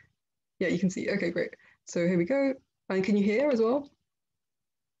 Yeah, you can see. Okay, great. So here we go. And can you hear as well?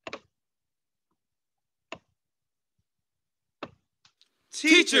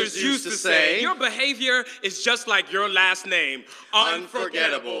 Teachers used to say, your behavior is just like your last name,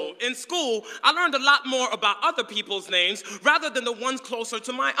 unforgettable. In school, I learned a lot more about other people's names rather than the ones closer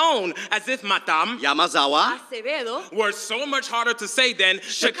to my own, as if Madame Yamazawa Acevedo were so much harder to say than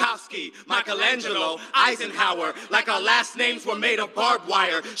Tchaikovsky, Michelangelo, Eisenhower, like our last names were made of barbed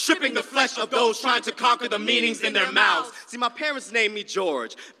wire, stripping the flesh of those trying to conquer the meanings in their mouths. See, my parents named me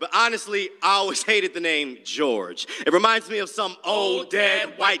George, but honestly, I always hated the name George. It reminds me of some old, dead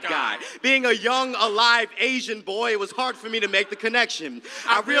white guy. Being a young, alive Asian boy, it was hard for me to make the connection.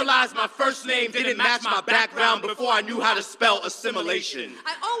 I realized my first name didn't match my background before I knew how to spell assimilation.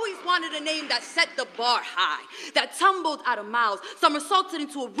 I always wanted a name that set the bar high, that tumbled out of mouths, somersaulted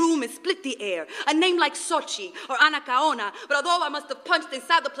into a room and split the air. A name like Xochi or Anacaona, but although I must have punched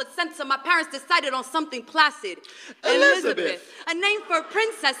inside the placenta, my parents decided on something placid. Elizabeth. A name for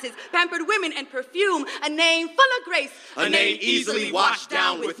princesses, pampered women, and perfume. A name full of grace. A name easily washed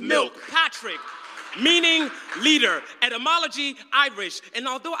down with milk. Patrick, meaning leader. Etymology, Irish. And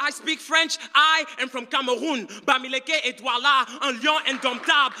although I speak French, I am from Cameroon. Bamileke et Douala, un lion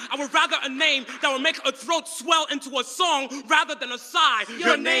indomptable. I would rather a name that would make a throat swell into a song rather than a sigh.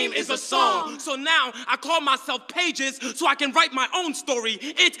 Your name is a song. So now I call myself Pages so I can write my own story.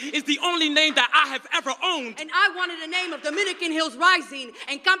 It is the only name that I have ever owned. And I wanted a name of Dominican Hills Rising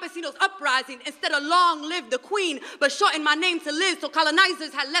and Campesinos Uprising instead of Long Live the Queen, but shortened my name to Liz so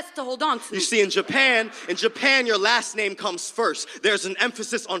colonizers had less to hold on to. You see, in Japan, your last name comes first. There's an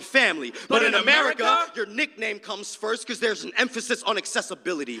emphasis on family. But in America, your nickname comes first because there's an emphasis on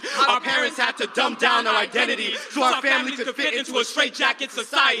accessibility. Our parents had to dumb down our identity so our family could fit into a straitjacket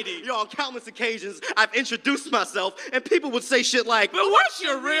society. On countless occasions, I've introduced myself, and people would say shit like, but what's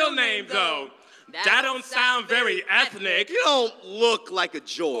your real name, though? That don't sound very ethnic. You don't look like a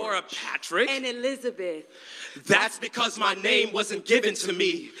George. Or a Patrick. And Elizabeth. That's because my name wasn't given to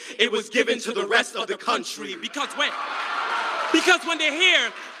me. It was given to the rest of the country. Because when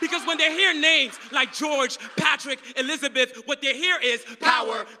they hear names like George, Patrick, Elizabeth, what they hear is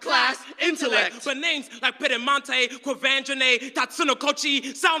power, class, intellect. But names like Pedemonte, Quavandrone,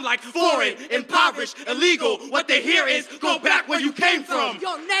 Tatsunokochi sound like foreign, impoverished, illegal. What they hear is go back where you came from.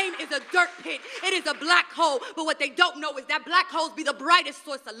 Your name is a dirt pit. It is a black hole. But what they don't know is that black holes be the brightest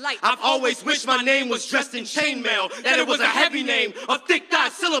source of light. I've always wished my name was dressed in chainmail, that it was a heavy name of thick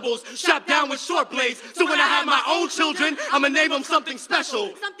syllables, strapped down with short blades. So when I have my own children, I'ma name them something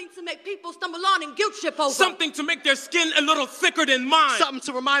special. Something to make people stumble on and guilt trip over. Something to make their skin a little thicker than mine. Something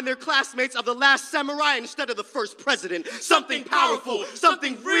to remind their classmates of the last samurai instead of the first president. Something powerful,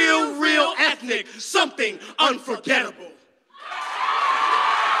 something real ethnic, something unforgettable.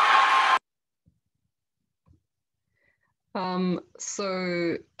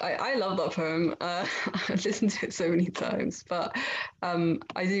 So I love that poem. I've listened to it so many times, but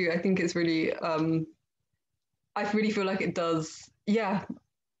I think it's really, I really feel like it does, yeah,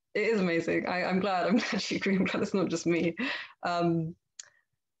 it is amazing. I'm glad you agree. I'm glad it's not just me. I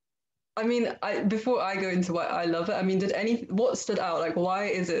mean, before I go into why I love it, I mean, what stood out? Like, why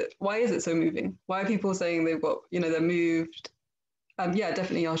is it so moving? Why are people saying they've got, they're moved? Yeah,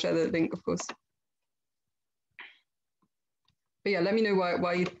 definitely. I'll share the link, of course. But yeah, let me know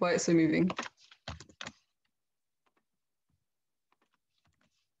why it's so moving.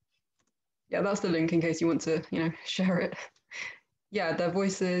 Yeah, that's the link in case you want to, share it. Yeah, their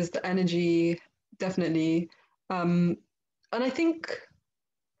voices, the energy, definitely. And I think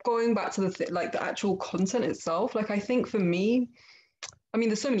going back to the actual content itself, like I think for me, I mean,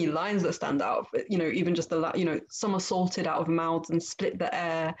 there's so many lines that stand out, even just some are salted out of mouths and split the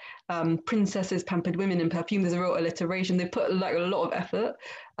air, princesses, pampered women in perfume. There's a real alliteration. They put like a lot of effort.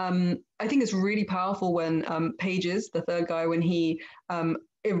 I think it's really powerful when Pages, the third guy, when he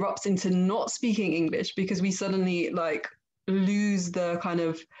erupts into not speaking English, because we suddenly like lose the kind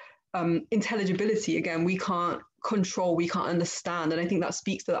of intelligibility again. We can't control, we can't understand. And I think that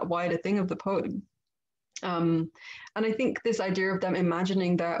speaks to that wider thing of the poem. And I think this idea of them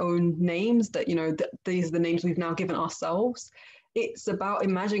imagining their own names, that, these are the names we've now given ourselves. It's about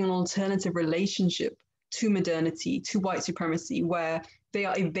imagining an alternative relationship to modernity, to white supremacy, where they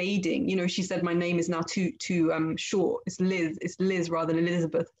are evading, she said, my name is now too short. It's Liz rather than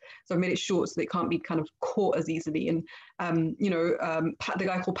Elizabeth. So I've made it short so that it can't be kind of caught as easily. And, the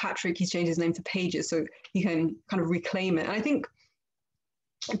guy called Patrick, he's changed his name to Pages so he can kind of reclaim it. And I think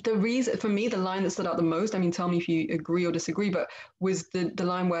the reason, for me, the line that stood out the most, I mean, tell me if you agree or disagree, but was the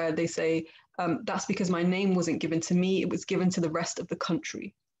line where they say, that's because my name wasn't given to me, it was given to the rest of the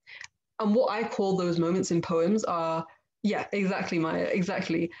country. And what I call those moments in poems are, yeah, exactly, Maya,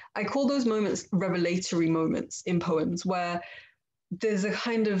 exactly. I call those moments revelatory moments in poems where there's a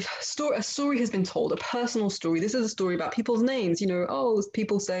kind of story, a story has been told, a personal story. This is a story about people's names,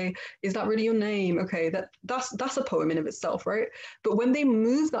 people say, is that really your name? Okay, that's a poem in of itself, right? But when they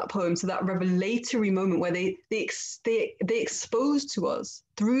move that poem to that revelatory moment where they expose to us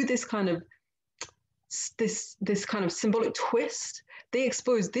through this kind of symbolic twist, they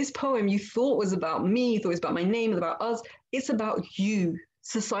expose this poem you thought was about me, you thought it was about my name, about us, it's about you,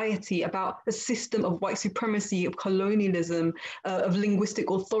 society, about a system of white supremacy, of colonialism, of linguistic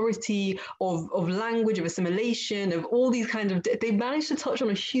authority, of language, of assimilation, of all these kind of, they managed to touch on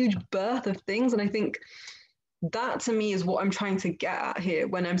a huge birth of things. And I think that to me is what I'm trying to get at here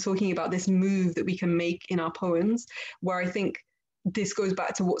when I'm talking about this move that we can make in our poems, where I think this goes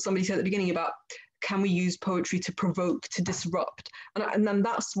back to what somebody said at the beginning about, can we use poetry to provoke, to disrupt? And then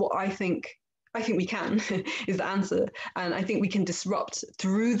that's what I think we can is the answer. And I think we can disrupt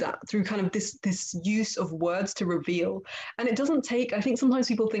through that, through kind of this use of words to reveal. And it doesn't take, I think sometimes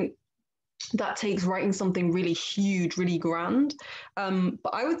people think that takes writing something really huge, really grand.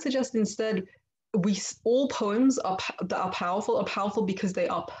 But I would suggest instead, all poems that are powerful because they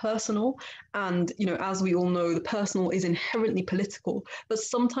are personal. And, as we all know, the personal is inherently political, but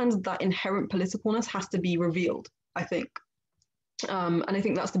sometimes that inherent politicalness has to be revealed, I think. And I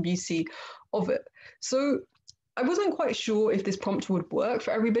think that's the beauty of it. So I wasn't quite sure if this prompt would work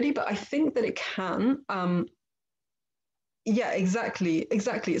for everybody, but I think that it can. Yeah, exactly.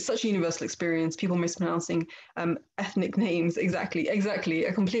 It's such a universal experience, people mispronouncing ethnic names. Exactly.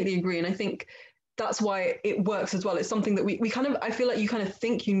 I completely agree. And I think that's why it works as well. It's something that we kind of, I feel like you kind of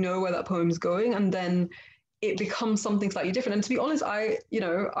think where that poem's going, and then it becomes something slightly different. And to be honest, I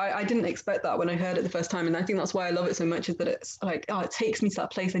didn't expect that when I heard it the first time. And I think that's why I love it so much, is that it's like, it takes me to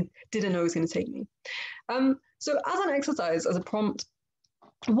that place I didn't know it was going to take me. So as an exercise, as a prompt,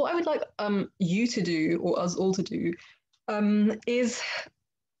 what I would like you to do, or us all to do, is,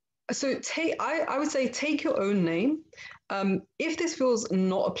 so I would say take your own name. If this feels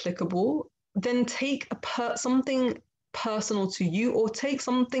not applicable, then take something personal to you, or take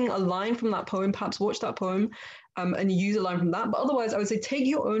a line from that poem, perhaps watch that poem and use a line from that. But otherwise, I would say take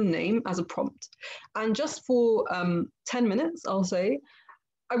your own name as a prompt. And just for 10 minutes, I'll say,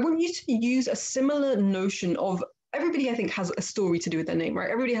 I want you to use a similar notion of everybody, I think, has a story to do with their name, right?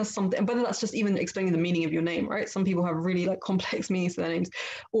 Everybody has something, and whether that's just even explaining the meaning of your name, right? Some people have really like complex meanings to their names,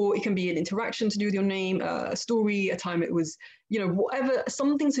 or it can be an interaction to do with your name, a story, a time it was, whatever,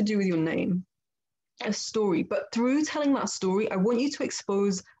 something to do with your name, a story. But through telling that story, I want you to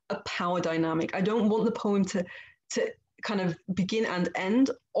expose a power dynamic. I don't want the poem to kind of begin and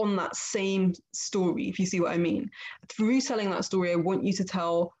end on that same story, if you see what I mean. Through telling that story, I want you to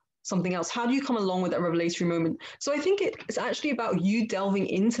tell something else. How do you come along with that revelatory moment? So I think it's actually about you delving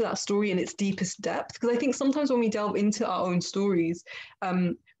into that story in its deepest depth, because I think sometimes when we delve into our own stories,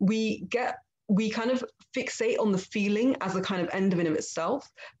 we kind of fixate on the feeling as a kind of end in of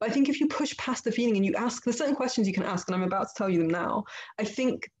itself. But I think if you push past the feeling and you ask, there's certain questions you can ask, and I'm about to tell you them now, I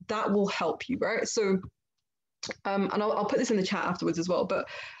think that will help you, right? So and I'll put this in the chat afterwards as well. But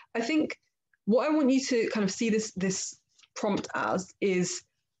I think what I want you to kind of see this prompt as is,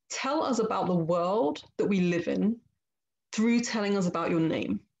 tell us about the world that we live in through telling us about your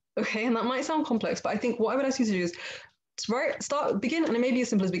name. Okay, and that might sound complex, but I think what I would ask you to do is begin, and it may be as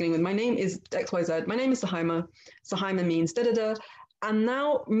simple as beginning with, my name is XYZ, my name is Suhaiymah, Suhaiymah means da-da-da, and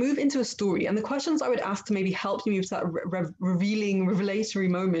now move into a story. And the questions I would ask to maybe help you move to that revelatory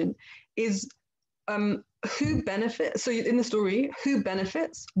moment is, who benefits? So in the story, who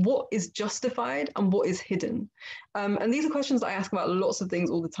benefits, what is justified, and what is hidden? And these are questions I ask about lots of things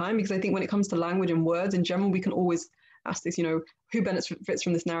all the time, because I think when it comes to language and words in general, we can always ask this, who benefits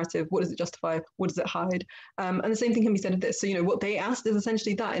from this narrative? What does it justify? What does it hide? And the same thing can be said of this. So, what they asked is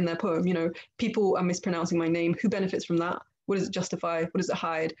essentially that in their poem, people are mispronouncing my name. Who benefits from that? What does it justify? What does it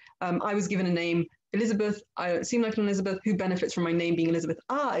hide? I was given a name, Elizabeth. I don't seem like an Elizabeth. Who benefits from my name being Elizabeth?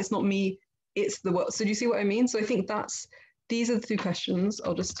 It's not me. It's the world. So do you see what I mean? So I think these are the two questions.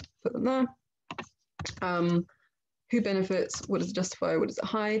 I'll just put them there. Who benefits? What does it justify? What does it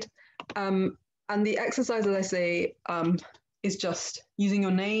hide? And the exercise, as I say, is just using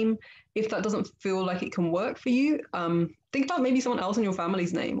your name. If that doesn't feel like it can work for you, think about maybe someone else in your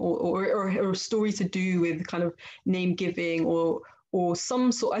family's name, or a story to do with kind of name giving, or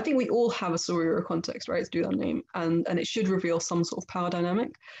some sort. I think we all have a story or a context, right, to do that name, and it should reveal some sort of power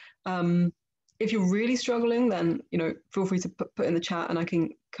dynamic. If you're really struggling, then feel free to put in the chat, and I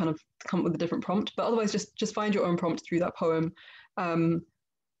can kind of come up with a different prompt. But otherwise, just find your own prompt through that poem.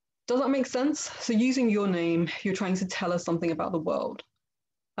 Does that make sense? So using your name, you're trying to tell us something about the world.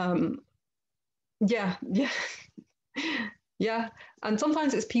 Yeah. And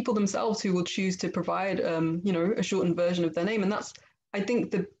sometimes it's people themselves who will choose to provide, a shortened version of their name, and that's. I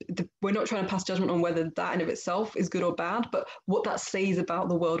think we're not trying to pass judgment on whether that in of itself is good or bad, but what that says about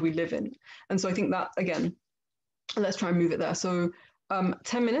the world we live in. And so I think that, again, let's try and move it there. So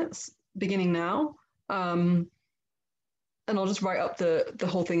 10 minutes, beginning now. And I'll just write up the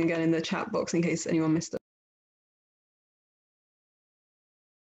whole thing again in the chat box in case anyone missed it.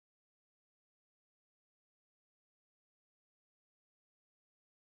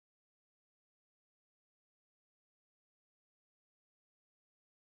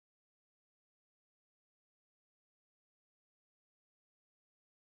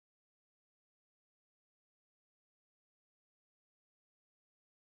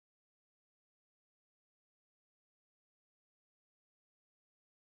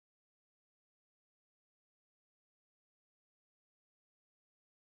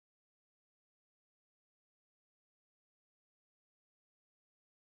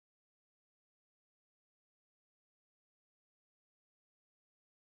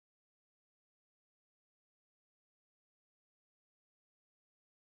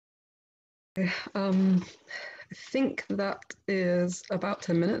 I think that is about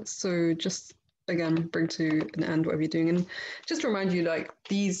 10 minutes. So just, again, bring to an end whatever you're doing. And just to remind you, like,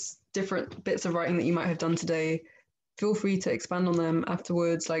 these different bits of writing that you might have done today, feel free to expand on them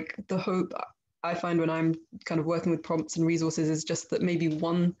afterwards. Like, the hope I find when I'm kind of working with prompts and resources is just that maybe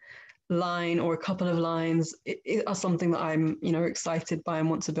one line or a couple of lines are something that I'm, excited by and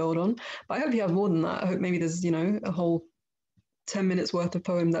want to build on. But I hope you have more than that. I hope maybe there's, a whole 10 minutes worth of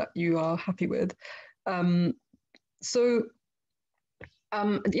poem that you are happy with. Yeah,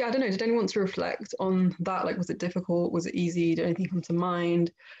 I don't know, did anyone want to reflect on that? Like, was it difficult? Was it easy? Did anything come to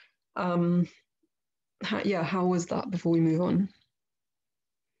mind? How was that before we move on?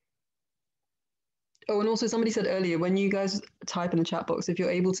 Oh, and also somebody said earlier, when you guys type in the chat box, if you're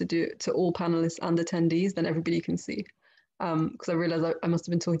able to do it to all panelists and attendees, then everybody can see. Because I realized I must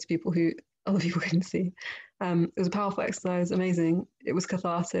have been talking to people who other people couldn't see. It was a powerful exercise, amazing. It was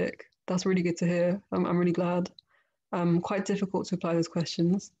cathartic. That's really good to hear. I'm really glad. Quite difficult to apply those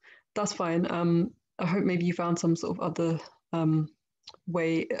questions. That's fine. I hope maybe you found some sort of other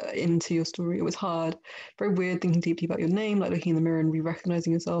way into your story. It was hard, very weird, thinking deeply about your name, like looking in the mirror and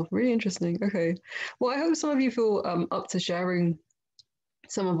re-recognizing yourself. Really interesting. Okay. Well, I hope some of you feel up to sharing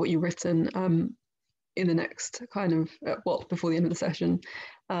some of what you've written in the next kind of, well, before the end of the session.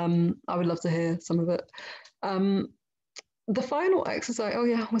 I would love to hear some of it. The final exercise, oh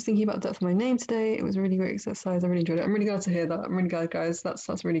yeah, I was thinking about the depth of my name today. It was a really great exercise. I really enjoyed it. I'm really glad to hear that. I'm really glad, guys.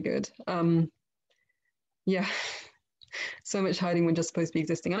 That's really good. Yeah, so much hiding when just supposed to be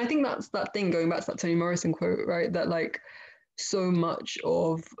existing. And I think that's that thing, going back to that Toni Morrison quote, right? That like so much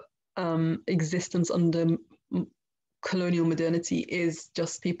of existence under colonial modernity is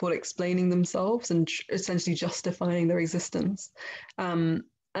just people explaining themselves and essentially justifying their existence. And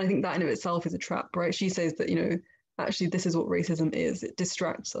I think that in of itself is a trap, right? She says that, you know, actually this is what racism is. It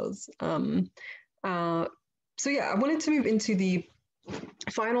distracts us. So yeah, I wanted to move into the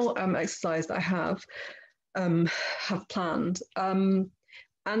final exercise that I have planned.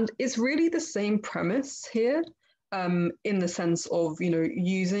 And it's really the same premise here. In the sense of, you know,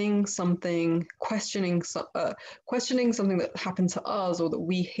 using something, questioning something that happened to us or that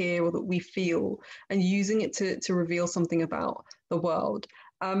we hear or that we feel, and using it to reveal something about the world.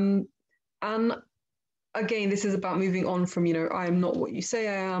 And again, this is about moving on from, you know, I am not what you say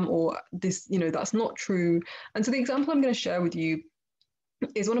I am, or this, you know, that's not true. And so the example I'm going to share with you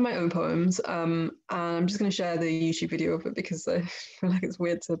is one of my own poems, and I'm just going to share the YouTube video of it because I feel like it's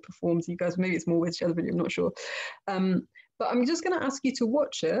weird to perform to you guys. Maybe it's more weird to share the video, I'm not sure. But I'm just going to ask you to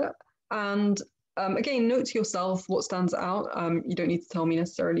watch it, and again, note to yourself what stands out. You don't need to tell me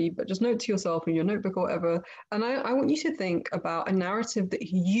necessarily, but just note to yourself in your notebook or whatever. And I want you to think about a narrative that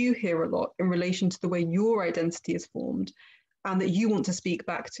you hear a lot in relation to the way your identity is formed and that you want to speak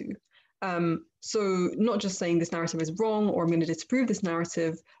back to. So not just saying this narrative is wrong or I'm going to disprove this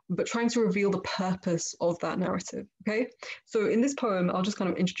narrative, but trying to reveal the purpose of that narrative, okay? So in this poem, I'll just kind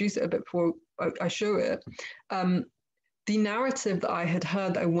of introduce it a bit before I show it. The narrative that I had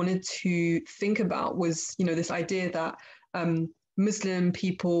heard that I wanted to think about was, you know, this idea that Muslim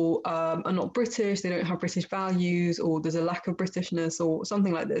people are not British, they don't have British values, or there's a lack of Britishness or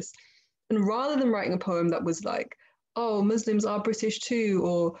something like this. And rather than writing a poem that was like, oh, Muslims are British too,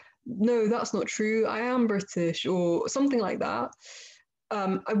 or no, that's not true, I am British, or something like that.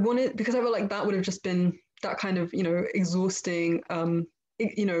 I wanted, because I felt like that would have just been that kind of, you know, exhausting,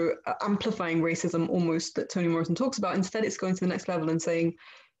 you know, amplifying racism almost that Toni Morrison talks about. Instead, it's going to the next level and saying,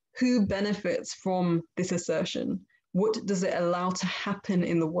 who benefits from this assertion? What does it allow to happen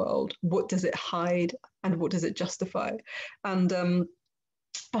in the world? What does it hide? And what does it justify? And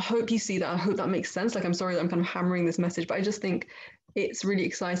I hope you see that. I hope that makes sense. Like, I'm sorry that I'm kind of hammering this message, but I just think it's really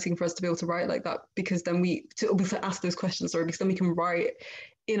exciting for us to be able to write like that, because then to be able to ask those questions, because then we can write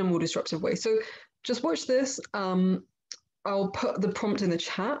in a more disruptive way. So just watch this. I'll put the prompt in the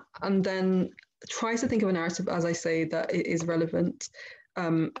chat and then try to think of a narrative, as I say, that it is relevant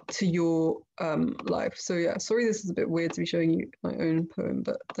to your life. So yeah, sorry this is a bit weird to be showing you my own poem,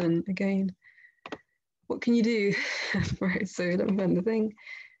 but then again, what can you do? Right, so let me find the thing.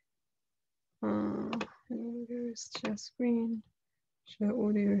 Here we go, share screen, share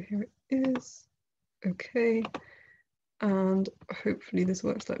audio, here it is. Okay, and hopefully this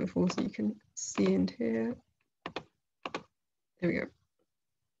works like before so you can see and hear. There we go.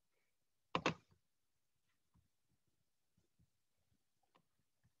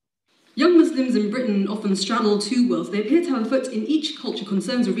 Young Muslims in Britain often straddle two worlds. They appear to have a foot in each culture.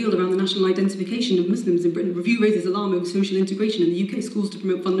 Concerns revealed around the national identification of Muslims in Britain. Review raises alarm over social integration in the UK schools to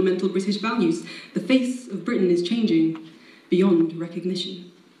promote fundamental British values. The face of Britain is changing beyond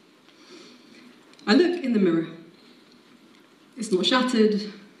recognition. I look in the mirror. It's not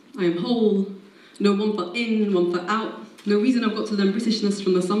shattered. I am whole. No one foot in, one foot out. No reason I've got to learn Britishness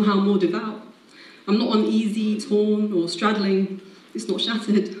from the somehow more devout. I'm not uneasy, torn, or straddling. It's not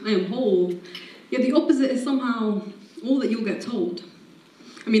shattered, I am whole. Yet the opposite is somehow all that you'll get told.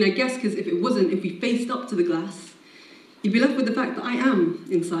 I mean, I guess because if it wasn't, if we faced up to the glass, you'd be left with the fact that I am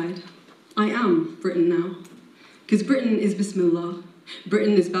inside. I am Britain now. Because Britain is Bismillah.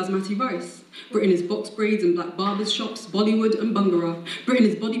 Britain is basmati rice. Britain is box braids and black barbers shops, Bollywood and Bhangra. Britain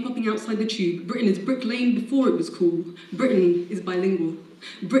is body popping outside the tube. Britain is Brick Lane before it was cool. Britain is bilingual.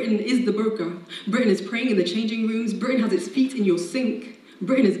 Britain is the broker. Britain is praying in the changing rooms. Britain has its feet in your sink.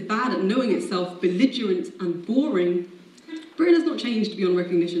 Britain is bad at knowing itself, belligerent and boring. Britain has not changed beyond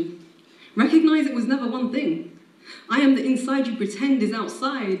recognition. Recognize it was never one thing. I am the inside you pretend is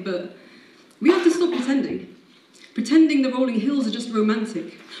outside, but we have to stop pretending. Pretending the rolling hills are just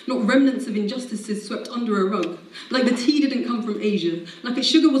romantic, not remnants of injustices swept under a rug. Like the tea didn't come from Asia, like its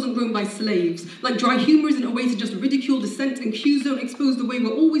sugar wasn't grown by slaves, like dry humour isn't a way to just ridicule dissent and cues don't expose the way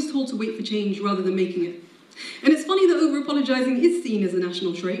we're always told to wait for change rather than making it. And it's funny that over-apologising is seen as a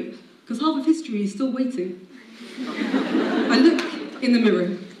national trait, because half of history is still waiting. I look in the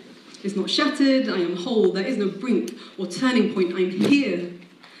mirror. It's not shattered, I am whole, there is no brink or turning point, I'm here.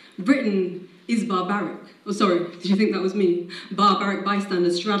 Britain is barbaric. Oh, sorry, did you think that was me? Barbaric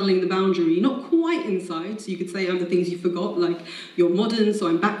bystanders straddling the boundary, not quite inside, so you could say I'm the things you forgot, like you're modern, so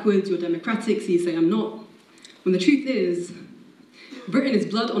I'm backwards, you're democratic, so you say I'm not. When the truth is, Britain is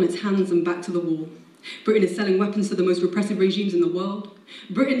blood on its hands and back to the wall. Britain is selling weapons to the most repressive regimes in the world.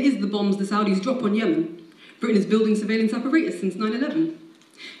 Britain is the bombs the Saudis drop on Yemen. Britain is building surveillance apparatus since 9/11.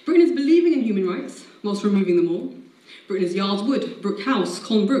 Britain is believing in human rights whilst removing them all. Britain is Yards Wood, Brook House,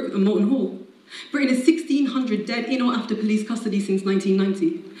 Colne Brook and Morton Hall. Britain is 1,600 dead in or after police custody since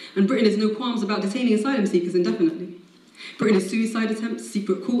 1990. And Britain has no qualms about detaining asylum seekers indefinitely. Britain is suicide attempts,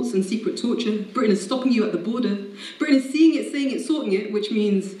 secret courts and secret torture. Britain is stopping you at the border. Britain is seeing it, saying it, sorting it, which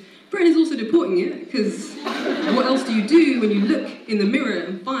means Britain is also deporting it, because what else do you do when you look in the mirror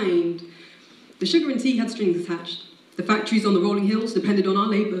and find the sugar and tea had strings attached? The factories on the rolling hills depended on our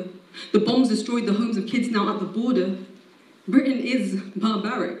labour. The bombs destroyed the homes of kids now at the border. Britain is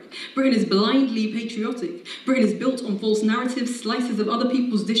barbaric. Britain is blindly patriotic. Britain is built on false narratives, slices of other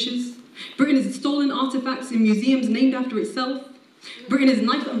people's dishes. Britain is stolen artefacts in museums named after itself. Britain is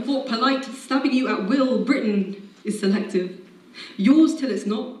knife and fork polite, stabbing you at will. Britain is selective. Yours till it's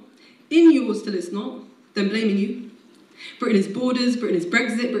not, in yours till it's not, then blaming you. Britain is borders, Britain is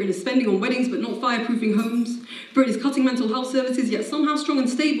Brexit, Britain is spending on weddings but not fireproofing homes. Britain is cutting mental health services yet somehow strong and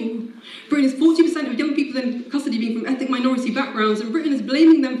stable. Britain is 40% of young people in custody being from ethnic minority backgrounds, and Britain is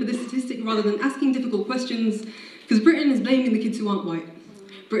blaming them for this statistic rather than asking difficult questions, because Britain is blaming the kids who aren't white.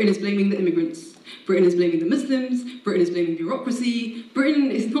 Britain is blaming the immigrants. Britain is blaming the Muslims. Britain is blaming bureaucracy.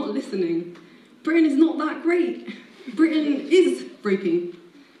 Britain is not listening. Britain is not that great. Britain is breaking,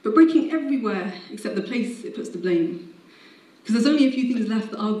 but breaking everywhere except the place it puts the blame. Because there's only a few things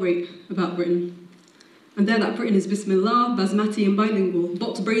left that are great about Britain. And they're that Britain is Bismillah, Basmati and bilingual,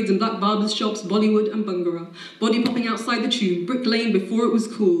 box braids and black barbers shops, Bollywood and Bhangra, body popping outside the tube, Brick Lane before it was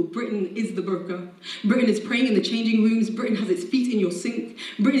cool. Britain is the burqa. Britain is praying in the changing rooms. Britain has its feet in your sink.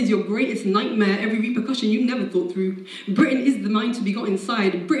 Britain is your greatest nightmare, every repercussion you never thought through. Britain is the mind to be got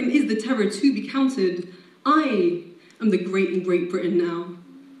inside. Britain is the terror to be counted. I am the great in Great Britain now.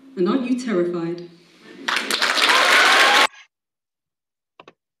 And aren't you terrified?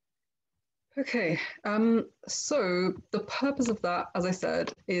 Okay, so the purpose of that, as I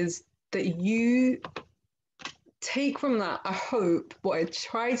said, is that you take from that, I hope, what I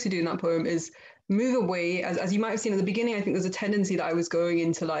try to do in that poem is move away, as you might have seen at the beginning, I think there's a tendency that I was going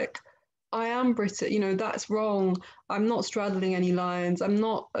into like, I am British, you know, that's wrong, I'm not straddling any lines, I'm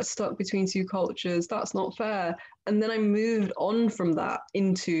not stuck between two cultures, that's not fair. And then I moved on from that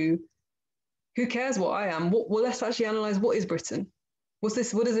into, who cares what I am? Well, let's actually analyse what is Britain. What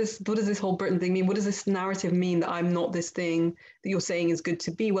does this whole Britain thing mean? What does this narrative mean that I'm not this thing that you're saying is good to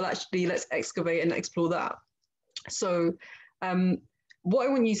be? Well, actually, let's excavate and explore that. So what I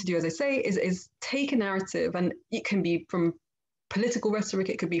want you to do, as I say, is take a narrative, and it can be from political rhetoric,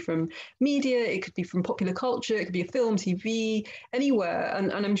 it could be from media, it could be from popular culture, it could be a film, TV, anywhere.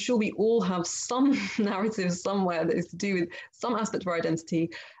 And I'm sure we all have some narrative somewhere that is to do with some aspect of our identity.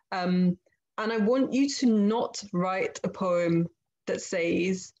 And I want you to not write a poem that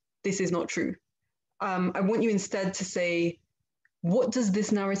says, this is not true. I want you instead to say, what does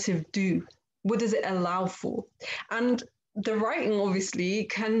this narrative do? What does it allow for? And the writing obviously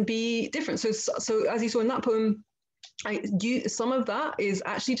can be different. So as you saw in that poem, some of that is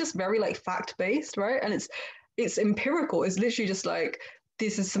actually just very like fact-based, right? And it's empirical. It's literally just like,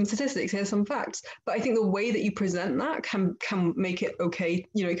 this is some statistics, here's some facts. But I think the way that you present that can make it okay,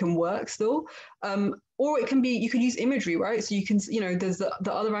 you know, it can work still. Or it can be, you could use imagery, right? So you can, you know, there's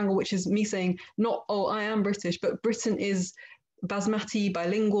the other angle, which is me saying, not, oh, I am British, but Britain is Basmati,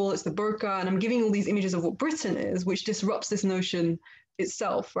 bilingual, it's the burqa, and I'm giving all these images of what Britain is, which disrupts this notion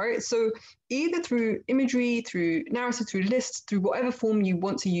itself, right? So either through imagery, through narrative, through lists, through whatever form you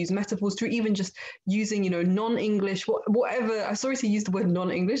want to use, metaphors, through even just using, you know, non-English, whatever. I'm sorry to use the word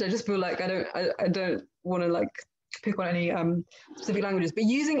non-English. I just feel like I don't want to like pick on any specific languages, but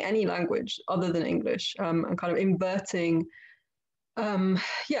using any language other than English and kind of inverting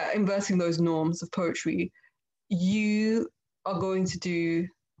those norms of poetry, you are going to do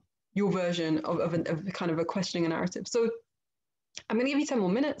your version of kind of a questioning a narrative. So I'm going to give you 10 more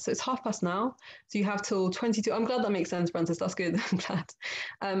minutes. So it's past now. So you have till 22. I'm glad that makes sense, Francis. That's good. I'm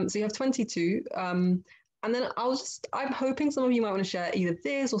glad. So you have 22. And then I'm hoping some of you might want to share either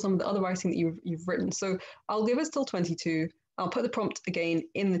this or some of the other writing that you've written. So I'll give us till 22. I'll put the prompt again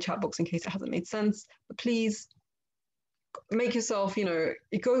in the chat box in case it hasn't made sense. But please make yourself,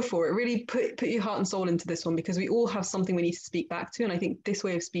 go for it. Really put your heart and soul into this one, because we all have something we need to speak back to. And I think this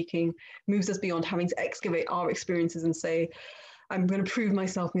way of speaking moves us beyond having to excavate our experiences and say, I'm going to prove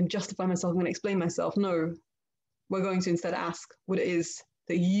myself, I'm going to justify myself, I'm going to explain myself. No, we're going to instead ask what it is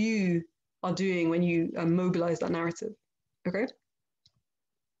that you are doing when you mobilize that narrative. Okay?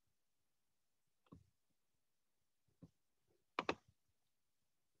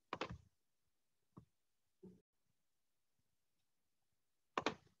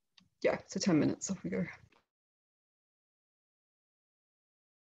 Yeah, so 10 minutes, off we go.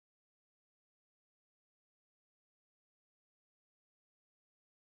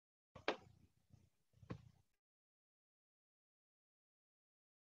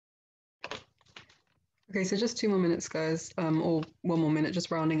 Okay, so just 2 more minutes, guys, or 1 more minute, just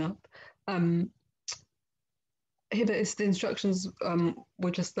rounding up. Here, it's the instructions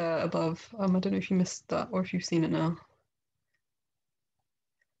were just there above. I don't know if you missed that or if you've seen it now.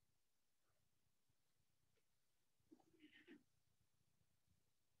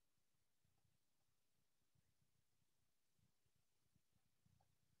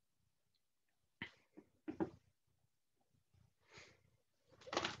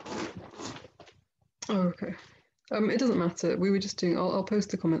 Oh, okay. It doesn't matter. We were just doing, I'll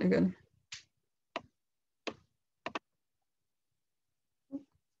post the comment again.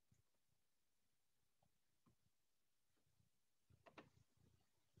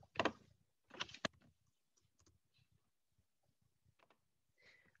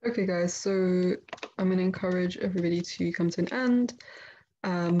 Okay, guys, so I'm going to encourage everybody to come to an end.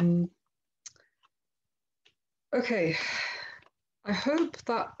 Okay, I hope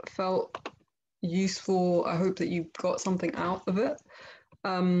that felt useful. I hope that you got something out of it.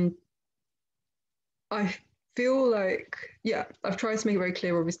 I feel like, yeah, I've tried to make it very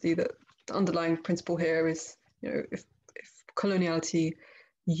clear, obviously, that the underlying principle here is, if coloniality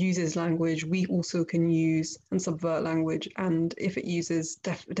uses language, we also can use and subvert language. And if it uses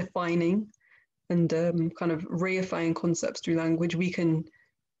defining and kind of reifying concepts through language, we can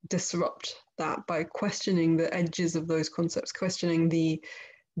disrupt that by questioning the edges of those concepts, questioning the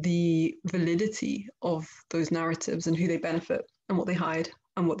validity of those narratives and who they benefit and what they hide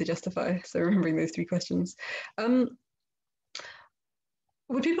and what they justify. So remembering those 3 questions. Would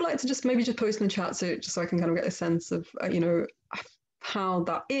people like to just post in the chat just so I can kind of get a sense of, how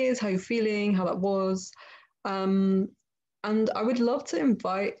that is, how you're feeling, how that was. And I would love to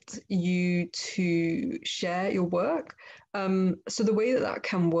invite you to share your work. So the way that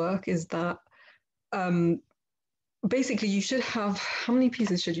can work is that basically you should have, how many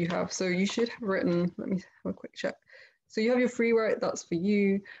pieces should you have? So you should have written, let me have a quick check. So you have your free write, that's for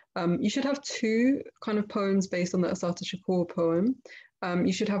you. You should have 2 kind of poems based on the Assata Shakur poem.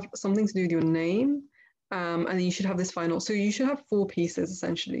 You should have something to do with your name. And then you should have this final. So you should have 4 pieces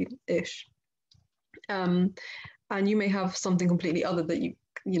essentially-ish. And you may have something completely other that you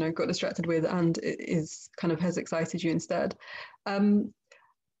got distracted with and it is kind of has excited you instead.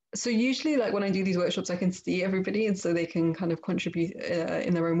 So usually, like when I do these workshops, I can see everybody and so they can kind of contribute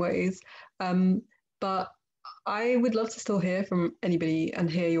in their own ways. But I would love to still hear from anybody and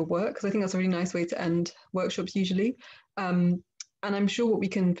hear your work, because I think that's a really nice way to end workshops usually. And I'm sure what we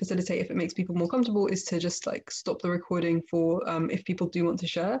can facilitate, if it makes people more comfortable, is to just stop the recording for if people do want to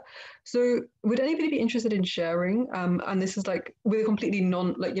share. So would anybody be interested in sharing? And this is with a completely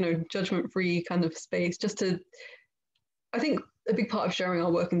judgment-free kind of space, just to, I think a big part of sharing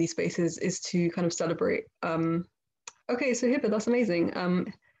our work in these spaces is to kind of celebrate. Okay, so Hiba, that's amazing.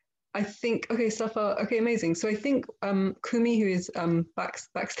 I think, okay, Safa, okay, amazing. So I think Kumi, who is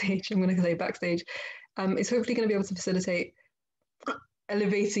backstage, I'm going to say backstage, is hopefully going to be able to facilitate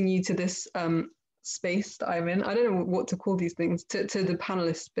elevating you to this space that I'm in. I don't know what to call these things, to the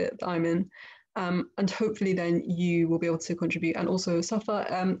panelist bit that I'm in. And hopefully then you will be able to contribute, and also Safa.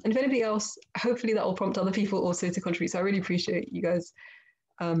 And if anybody else, hopefully that will prompt other people also to contribute. So I really appreciate you guys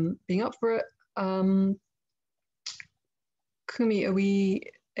being up for it. Kumi, are we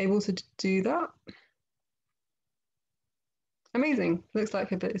able to do that? Amazing. Looks like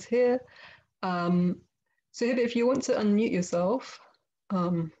Hiba is here. So Hiba, if you want to unmute yourself,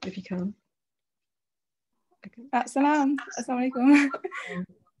 if you can. Assalamualaikum.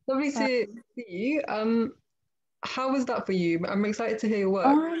 Lovely to see you. How was that for you? I'm excited to hear your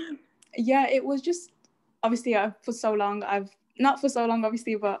work. Yeah, it was just, obviously for so long I've not for so long,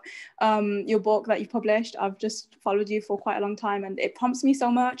 obviously, but your book that you published, I've just followed you for quite a long time, and it prompts me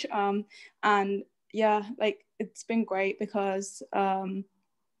so much. And yeah, like it's been great because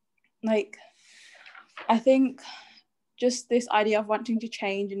like I think just this idea of wanting to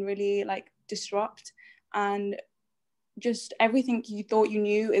change and really like disrupt, and just everything you thought you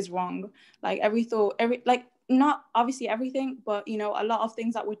knew is wrong. Like like not obviously everything, but you know, a lot of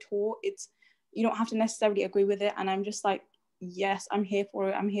things that we're taught, it's you don't have to necessarily agree with it. And I'm just like, yes, I'm here for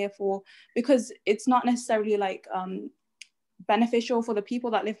it. I'm here for, because it's not necessarily like beneficial for the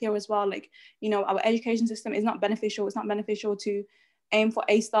people that live here as well. Like, you know, our education system is not beneficial. It's not beneficial to aim for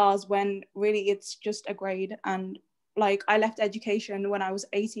A stars when really it's just a grade. And like I left education when I was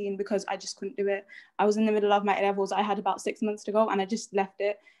 18 because I just couldn't do it. I was in the middle of my A-levels. I had about 6 months to go and I just left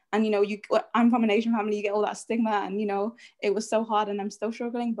it. And, you know, I'm from an Asian family, you get all that stigma, and, you know, it was so hard and I'm still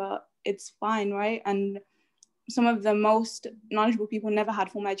struggling, but it's fine, right? And some of the most knowledgeable people never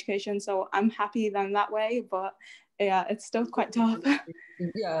had formal education. So I'm happy then that way, but yeah, it's still quite tough.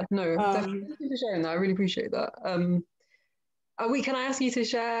 Yeah, no, definitely. Thank you for sharing that. I really appreciate that. Can I ask you to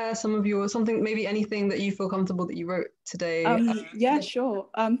share some of your, something, maybe anything that you feel comfortable that you wrote today? Yeah, sure.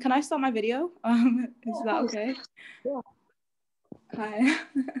 Can I start my video? Is that okay? Yeah. Hi.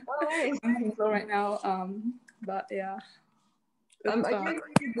 Oh, I'm on the floor right now. But yeah. I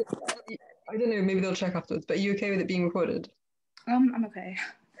don't know, maybe they'll check afterwards, but are you okay with it being recorded? I'm okay.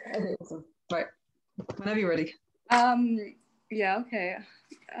 Okay, awesome. Right. Whenever you're ready. Yeah, okay.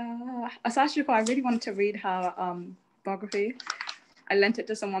 Asashiko, I really wanted to read her biography. I lent it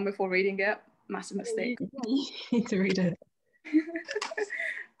to someone before reading it. Massive mistake. You need to read it.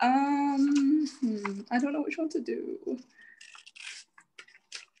 I don't know which one to do.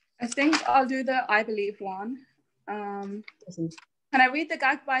 I think I'll do the I Believe one. Awesome. Can I read the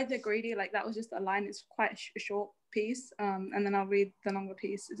Gagged by the Greedy? Like that was just a line. It's quite a short piece. And then I'll read the longer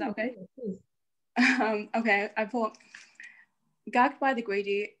piece. Is that okay? Okay, I thought, gagged by the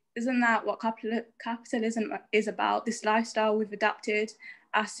greedy, isn't that what capitalism is about? This lifestyle we've adapted,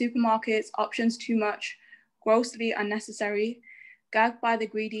 our supermarkets, options too much, grossly unnecessary. Gagged by the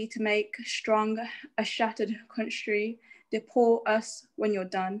greedy to make strong a shattered country, deport us when you're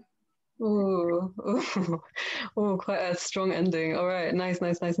done. Oh, quite a strong ending. All right, nice.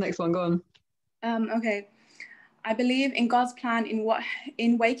 Next one, go on. Okay. I believe in God's plan,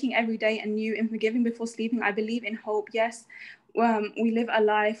 in waking every day anew, in forgiving before sleeping. I believe in hope. Yes, we live a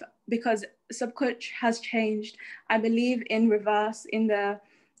life because subculture has changed. I believe in reverse, I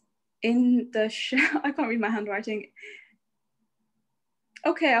can't read my handwriting.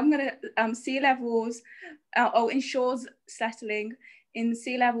 Okay, I'm gonna sea levels, in shores settling, in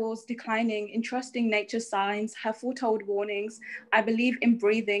sea levels declining, in trusting nature's signs, her foretold warnings. I believe in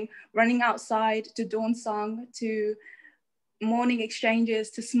breathing, running outside to dawn song, to morning exchanges,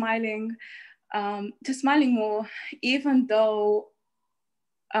 to smiling more, even though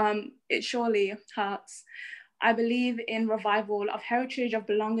it surely hurts. I believe in revival of heritage, of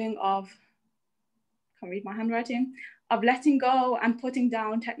belonging, of, can't read my handwriting, of letting go and putting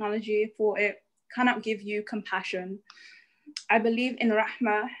down technology, for it cannot give you compassion. I believe in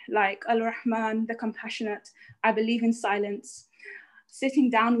Rahmah, like Al-Rahman, the compassionate. I believe in silence, sitting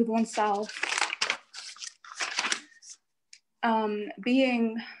down with oneself,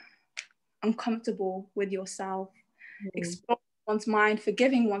 being uncomfortable with yourself, exploring one's mind,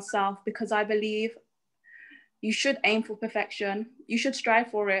 forgiving oneself, because I believe you should aim for perfection, you should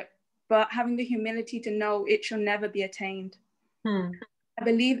strive for it, but having the humility to know it shall never be attained. I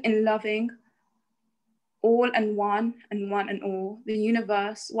believe in loving all and one and all, the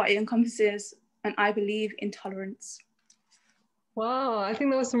universe, what it encompasses, and I believe in tolerance. Wow, I think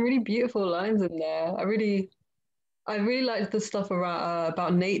there were some really beautiful lines in there. I really liked the stuff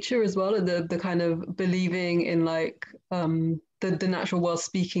about nature as well, and the kind of believing in like the natural world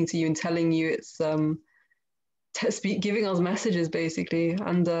speaking to you and telling you it's giving us messages basically,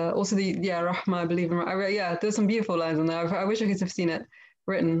 and also Rahma, I believe in. There's some beautiful lines in there. I wish I could have seen it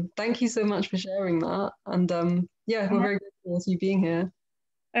written. Thank you so much for sharing that, and we're very grateful to you being here.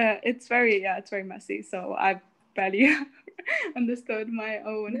 It's very messy, so I barely understood my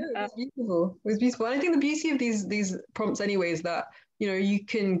own. No, it was beautiful. It was beautiful. And I think the beauty of these prompts anyway is that, you know, you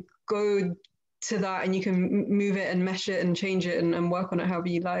can go to that and you can move it and mesh it and change it and work on it however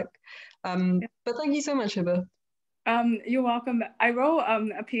you like. But thank you so much, Hiba. You're welcome. I wrote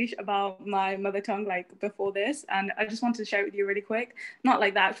a piece about my mother tongue like before this, and I just wanted to share it with you really quick. Not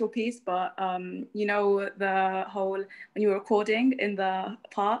like the actual piece, but you know, the whole, when you were recording in the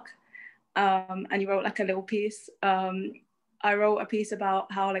park, and you wrote like a little piece. I wrote a piece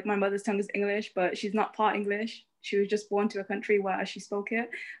about how like my mother's tongue is English, but she's not part English. she was just born to a country where she spoke it.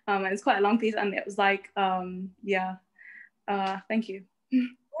 And it's quite a long piece, and it was like, yeah, thank you.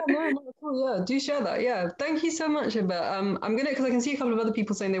 Oh, no, cool. Yeah, do share that. Yeah, thank you so much, Iba. I'm gonna, because I can see a couple of other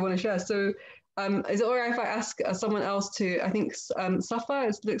people saying they want to share. So, is it all right if I ask someone else to? I think Safa,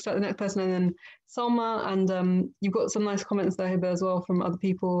 it looks like the next person, and then Salma, and you've got some nice comments there, Hiba, as well from other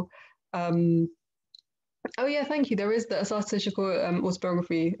people. Oh yeah, thank you. There is the Asata Shakur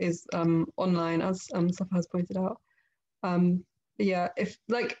autobiography is online, as Safa has pointed out. Yeah, if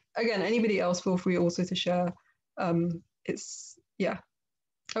like again, anybody else, feel free also to share. It's yeah.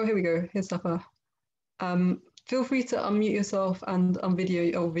 Oh, here we go. Here's Safa. Feel free to unmute yourself and video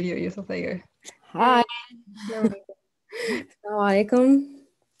yourself. There you go. Hi. Assalamu alaikum.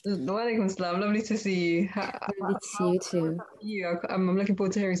 Walaikum salam. Lovely to see you. Lovely to see you too. I'm looking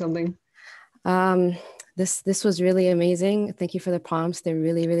forward to hearing something. This was really amazing. Thank you for the prompts. They're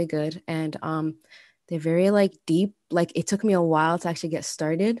really, really good. And they're very like deep. Like it took me a while to actually get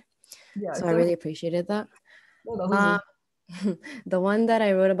started. Yeah, so I really appreciated that. Oh, the one that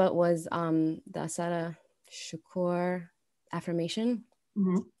I wrote about was the Asata Shakur affirmation.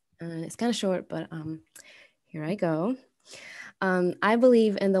 And it's kind of short, but here I go. I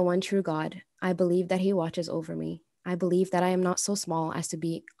believe in the one true God. I believe that he watches over me. I believe that I am not so small as to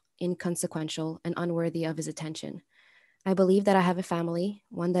be inconsequential and unworthy of his attention. I believe that I have a family,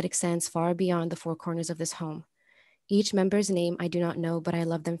 one that extends far beyond the four corners of this home. Each member's name I do not know, but I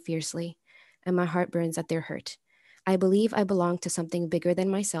love them fiercely, and my heart burns at their hurt. I believe I belong to something bigger than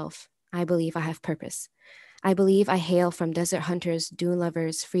myself. I believe I have purpose. I believe I hail from desert hunters, dune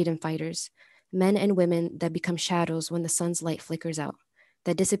lovers, freedom fighters, men and women that become shadows when the sun's light flickers out,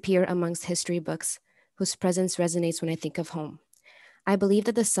 that disappear amongst history books, whose presence resonates when I think of home. I believe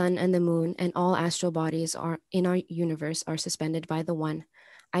that the sun and the moon and all astral bodies are in our universe are suspended by the one.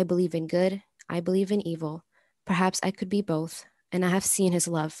 I believe in good. I believe in evil. Perhaps I could be both, and I have seen his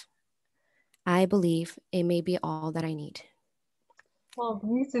love. I believe it may be all that I need. Oh,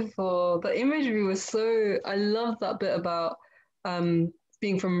 beautiful. The imagery was so, I love that bit about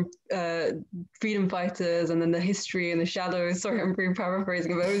being from freedom fighters and then the history and the shadows. Sorry, I'm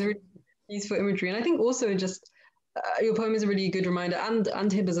paraphrasing, but it was really useful imagery. And I think also just your poem is a really good reminder, and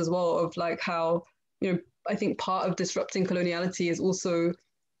Hiba's as well, of like how, you know, I think part of disrupting coloniality is also,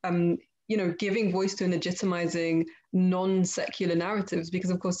 you know, giving voice to and legitimizing non-secular narratives, because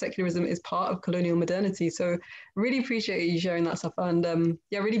of course secularism is part of colonial modernity. So really appreciate you sharing that stuff, and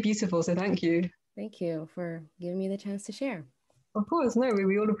yeah, really beautiful. So thank you. Thank you for giving me the chance to share. Of course, no,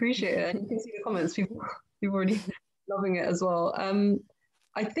 we all appreciate it. And you can see the comments, people already loving it as well.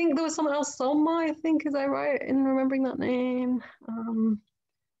 I think there was someone else, Salma, I think, is I right in remembering that name?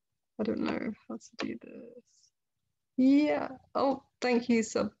 I don't know how to do this. Yeah. Oh, thank you.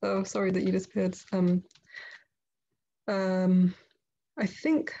 Oh, sorry that you disappeared. I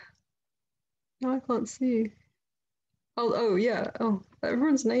think. No, I can't see. Oh, yeah. Oh,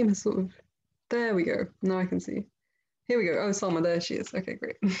 everyone's name is sort of. There we go. Now I can see. Here we go. Oh, Salma, there she is. Okay,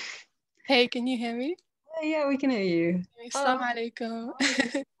 great. Hey, can you hear me? Yeah, we can hear you. Assalamu alaikum.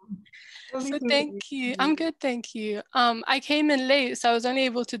 So thank you. I'm good, thank you. I came in late, so I was only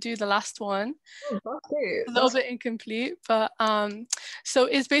able to do the last one. Oh, that's great. A little bit incomplete, but so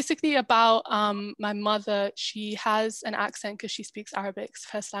it's basically about my mother. She has an accent because she speaks Arabic,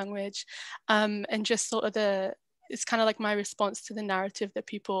 first language, and just sort of it's kind of like my response to the narrative that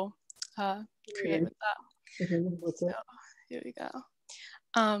people create with that. So here we go.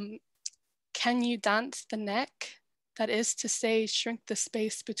 Can you dance the neck? That is to say, shrink the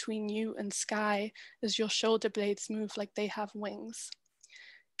space between you and sky as your shoulder blades move like they have wings.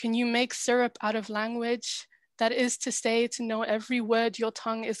 Can you make syrup out of language? That is to say, to know every word your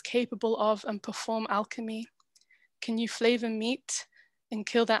tongue is capable of and perform alchemy. Can you flavor meat and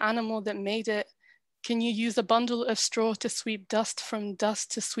kill the animal that made it? Can you use a bundle of straw to sweep dust from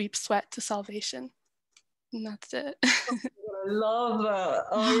dust to sweep sweat to salvation? And that's it. I love that.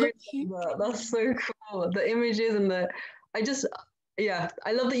 Oh, I really love that. That's so cool. The images and yeah,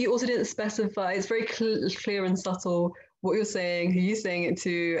 I love that you also didn't specify. It's very clear and subtle what you're saying, who you're saying it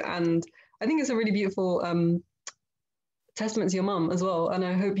to, and I think it's a really beautiful testament to your mum as well. And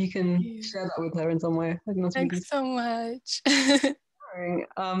I hope you can share that with her in some way. I think that's Thanks so much.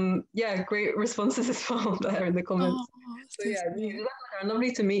 Yeah, great responses as well there in the comments. So yeah,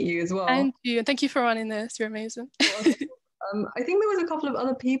 lovely to meet you as well. And you. Thank you for running this. You're amazing. I think there was a couple of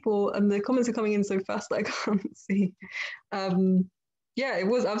other people, and the comments are coming in so fast that I can't see. Yeah, it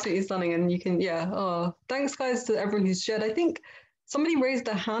was absolutely stunning, and you can, thanks guys to everyone who's shared. I think somebody raised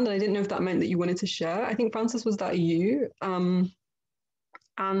their hand, and I didn't know if that meant that you wanted to share. I think Francis, was that you? And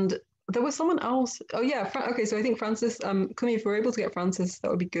there was someone else. Oh yeah, okay. So I think Francis, Kumi, if we're able to get Francis, that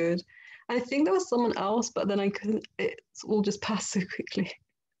would be good. And I think there was someone else, but then I couldn't. It's all just passed so quickly.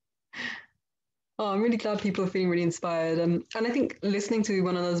 Oh, I'm really glad people are feeling really inspired. And I think listening to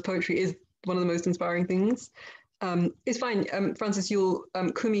one another's poetry is one of the most inspiring things. It's fine, Francis. You'll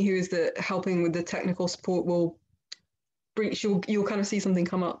Kumi, who is the helping with the technical support, will bring. You'll kind of see something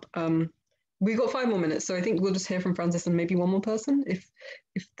come up. We've got 5 more minutes, so I think we'll just hear from Francis and maybe one more person if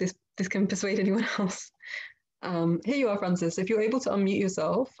this can persuade anyone else. Here you are, Francis. If you're able to unmute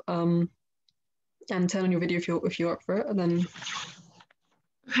yourself and turn on your video if you're up for it, and then.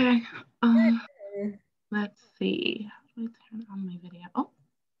 Okay. Let's see. How do I turn on my video? Oh.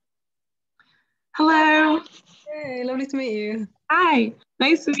 Hello. Hey, lovely to meet you. Hi.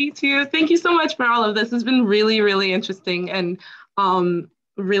 Nice to meet you. Thank you so much for all of this. It's been really, really interesting and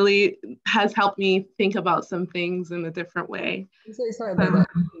really has helped me think about some things in a different way. I'm so excited about that.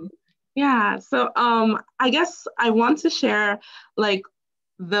 Yeah. So I guess I want to share like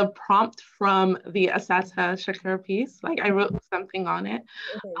the prompt from the Asata Shakur piece. Like I wrote something on it.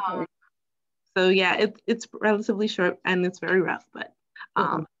 Okay. So yeah, it's relatively short and it's very rough, but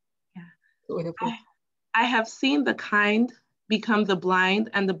yeah. I have seen the kind become the blind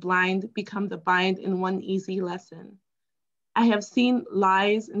and the blind become the bind in one easy lesson. I have seen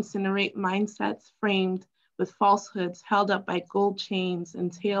lies incinerate mindsets framed with falsehoods held up by gold chains and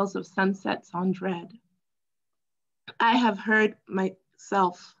tales of sunsets on dread. I have heard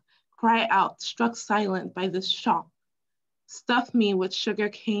myself cry out, struck silent by this shock. Stuff me with sugar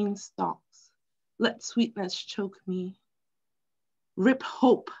cane stalks. Let sweetness choke me. Rip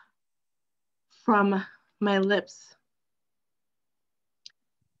hope from my lips.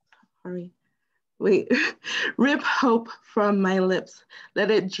 Sorry. Wait. Rip hope from my lips. Let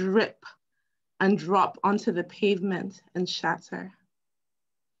it drip and drop onto the pavement and shatter.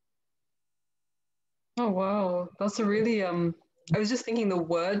 Oh, wow. That's a really, I was just thinking the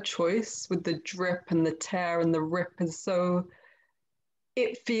word choice with the drip and the tear and the rip is so,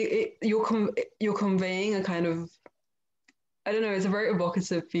 you're conveying a kind of, I don't know, it's a very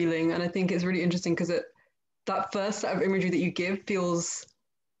evocative feeling. And I think it's really interesting because that first set of imagery that you give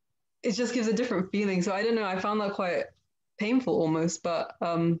it just gives a different feeling. So I don't know, I found that quite painful almost, but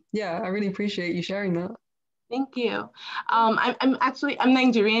yeah, I really appreciate you sharing that. Thank you. I'm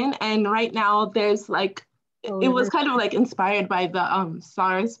Nigerian, and right now there's like, it was kind of like inspired by the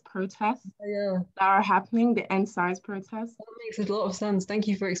SARS protests that are happening, the end SARS protests. That makes a lot of sense. Thank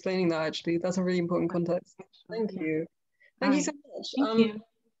you for explaining that, actually. That's a really important context. Thank you. Thank you so much.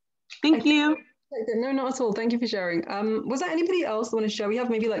 Thank you. No, not at all. Thank you for sharing. Was there anybody else that want to share? We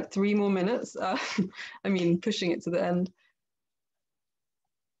have maybe like 3 more minutes. I mean, pushing it to the end.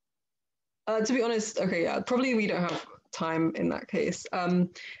 To be honest, okay, yeah, probably we don't have time in that case.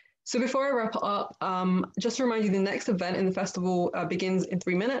 So before I wrap up, just to remind you, the next event in the festival begins in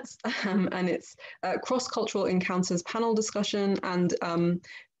 3 minutes, and it's cross-cultural encounters panel discussion, and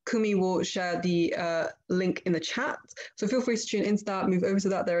Kumi will share the link in the chat. So feel free to tune into that, move over to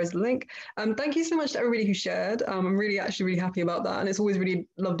that, there is a link. Thank you so much to everybody who shared. I'm really happy about that. And it's always really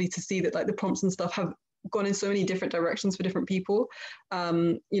lovely to see that like the prompts and stuff have gone in so many different directions for different people,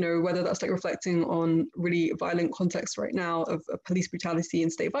 you know, whether that's like reflecting on really violent contexts right now of police brutality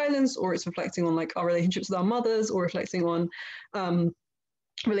and state violence, or it's reflecting on like our relationships with our mothers, or reflecting on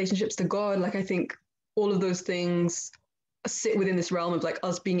relationships to God. Like I think all of those things sit within this realm of like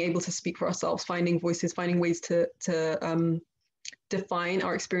us being able to speak for ourselves, finding voices, finding ways to define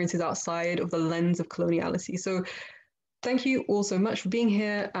our experiences outside of the lens of coloniality. So thank you all so much for being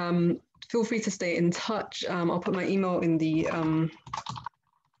here. Feel free to stay in touch. I'll put my email in the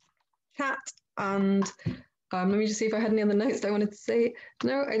chat, and let me just see if I had any other notes that I wanted to say.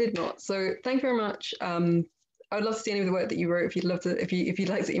 No, I did not. So thank you very much. I would love to see any of the work that you wrote if you'd love to, if you'd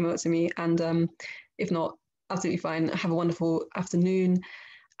like to email it to me, and if not, absolutely fine. Have a wonderful afternoon,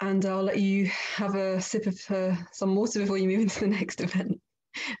 and I'll let you have a sip of some water before you move into the next event.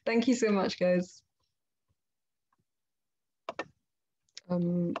 Thank you so much, guys.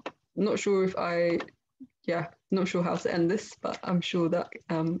 Not sure if not sure how to end this, but I'm sure that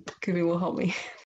Kumi will help me.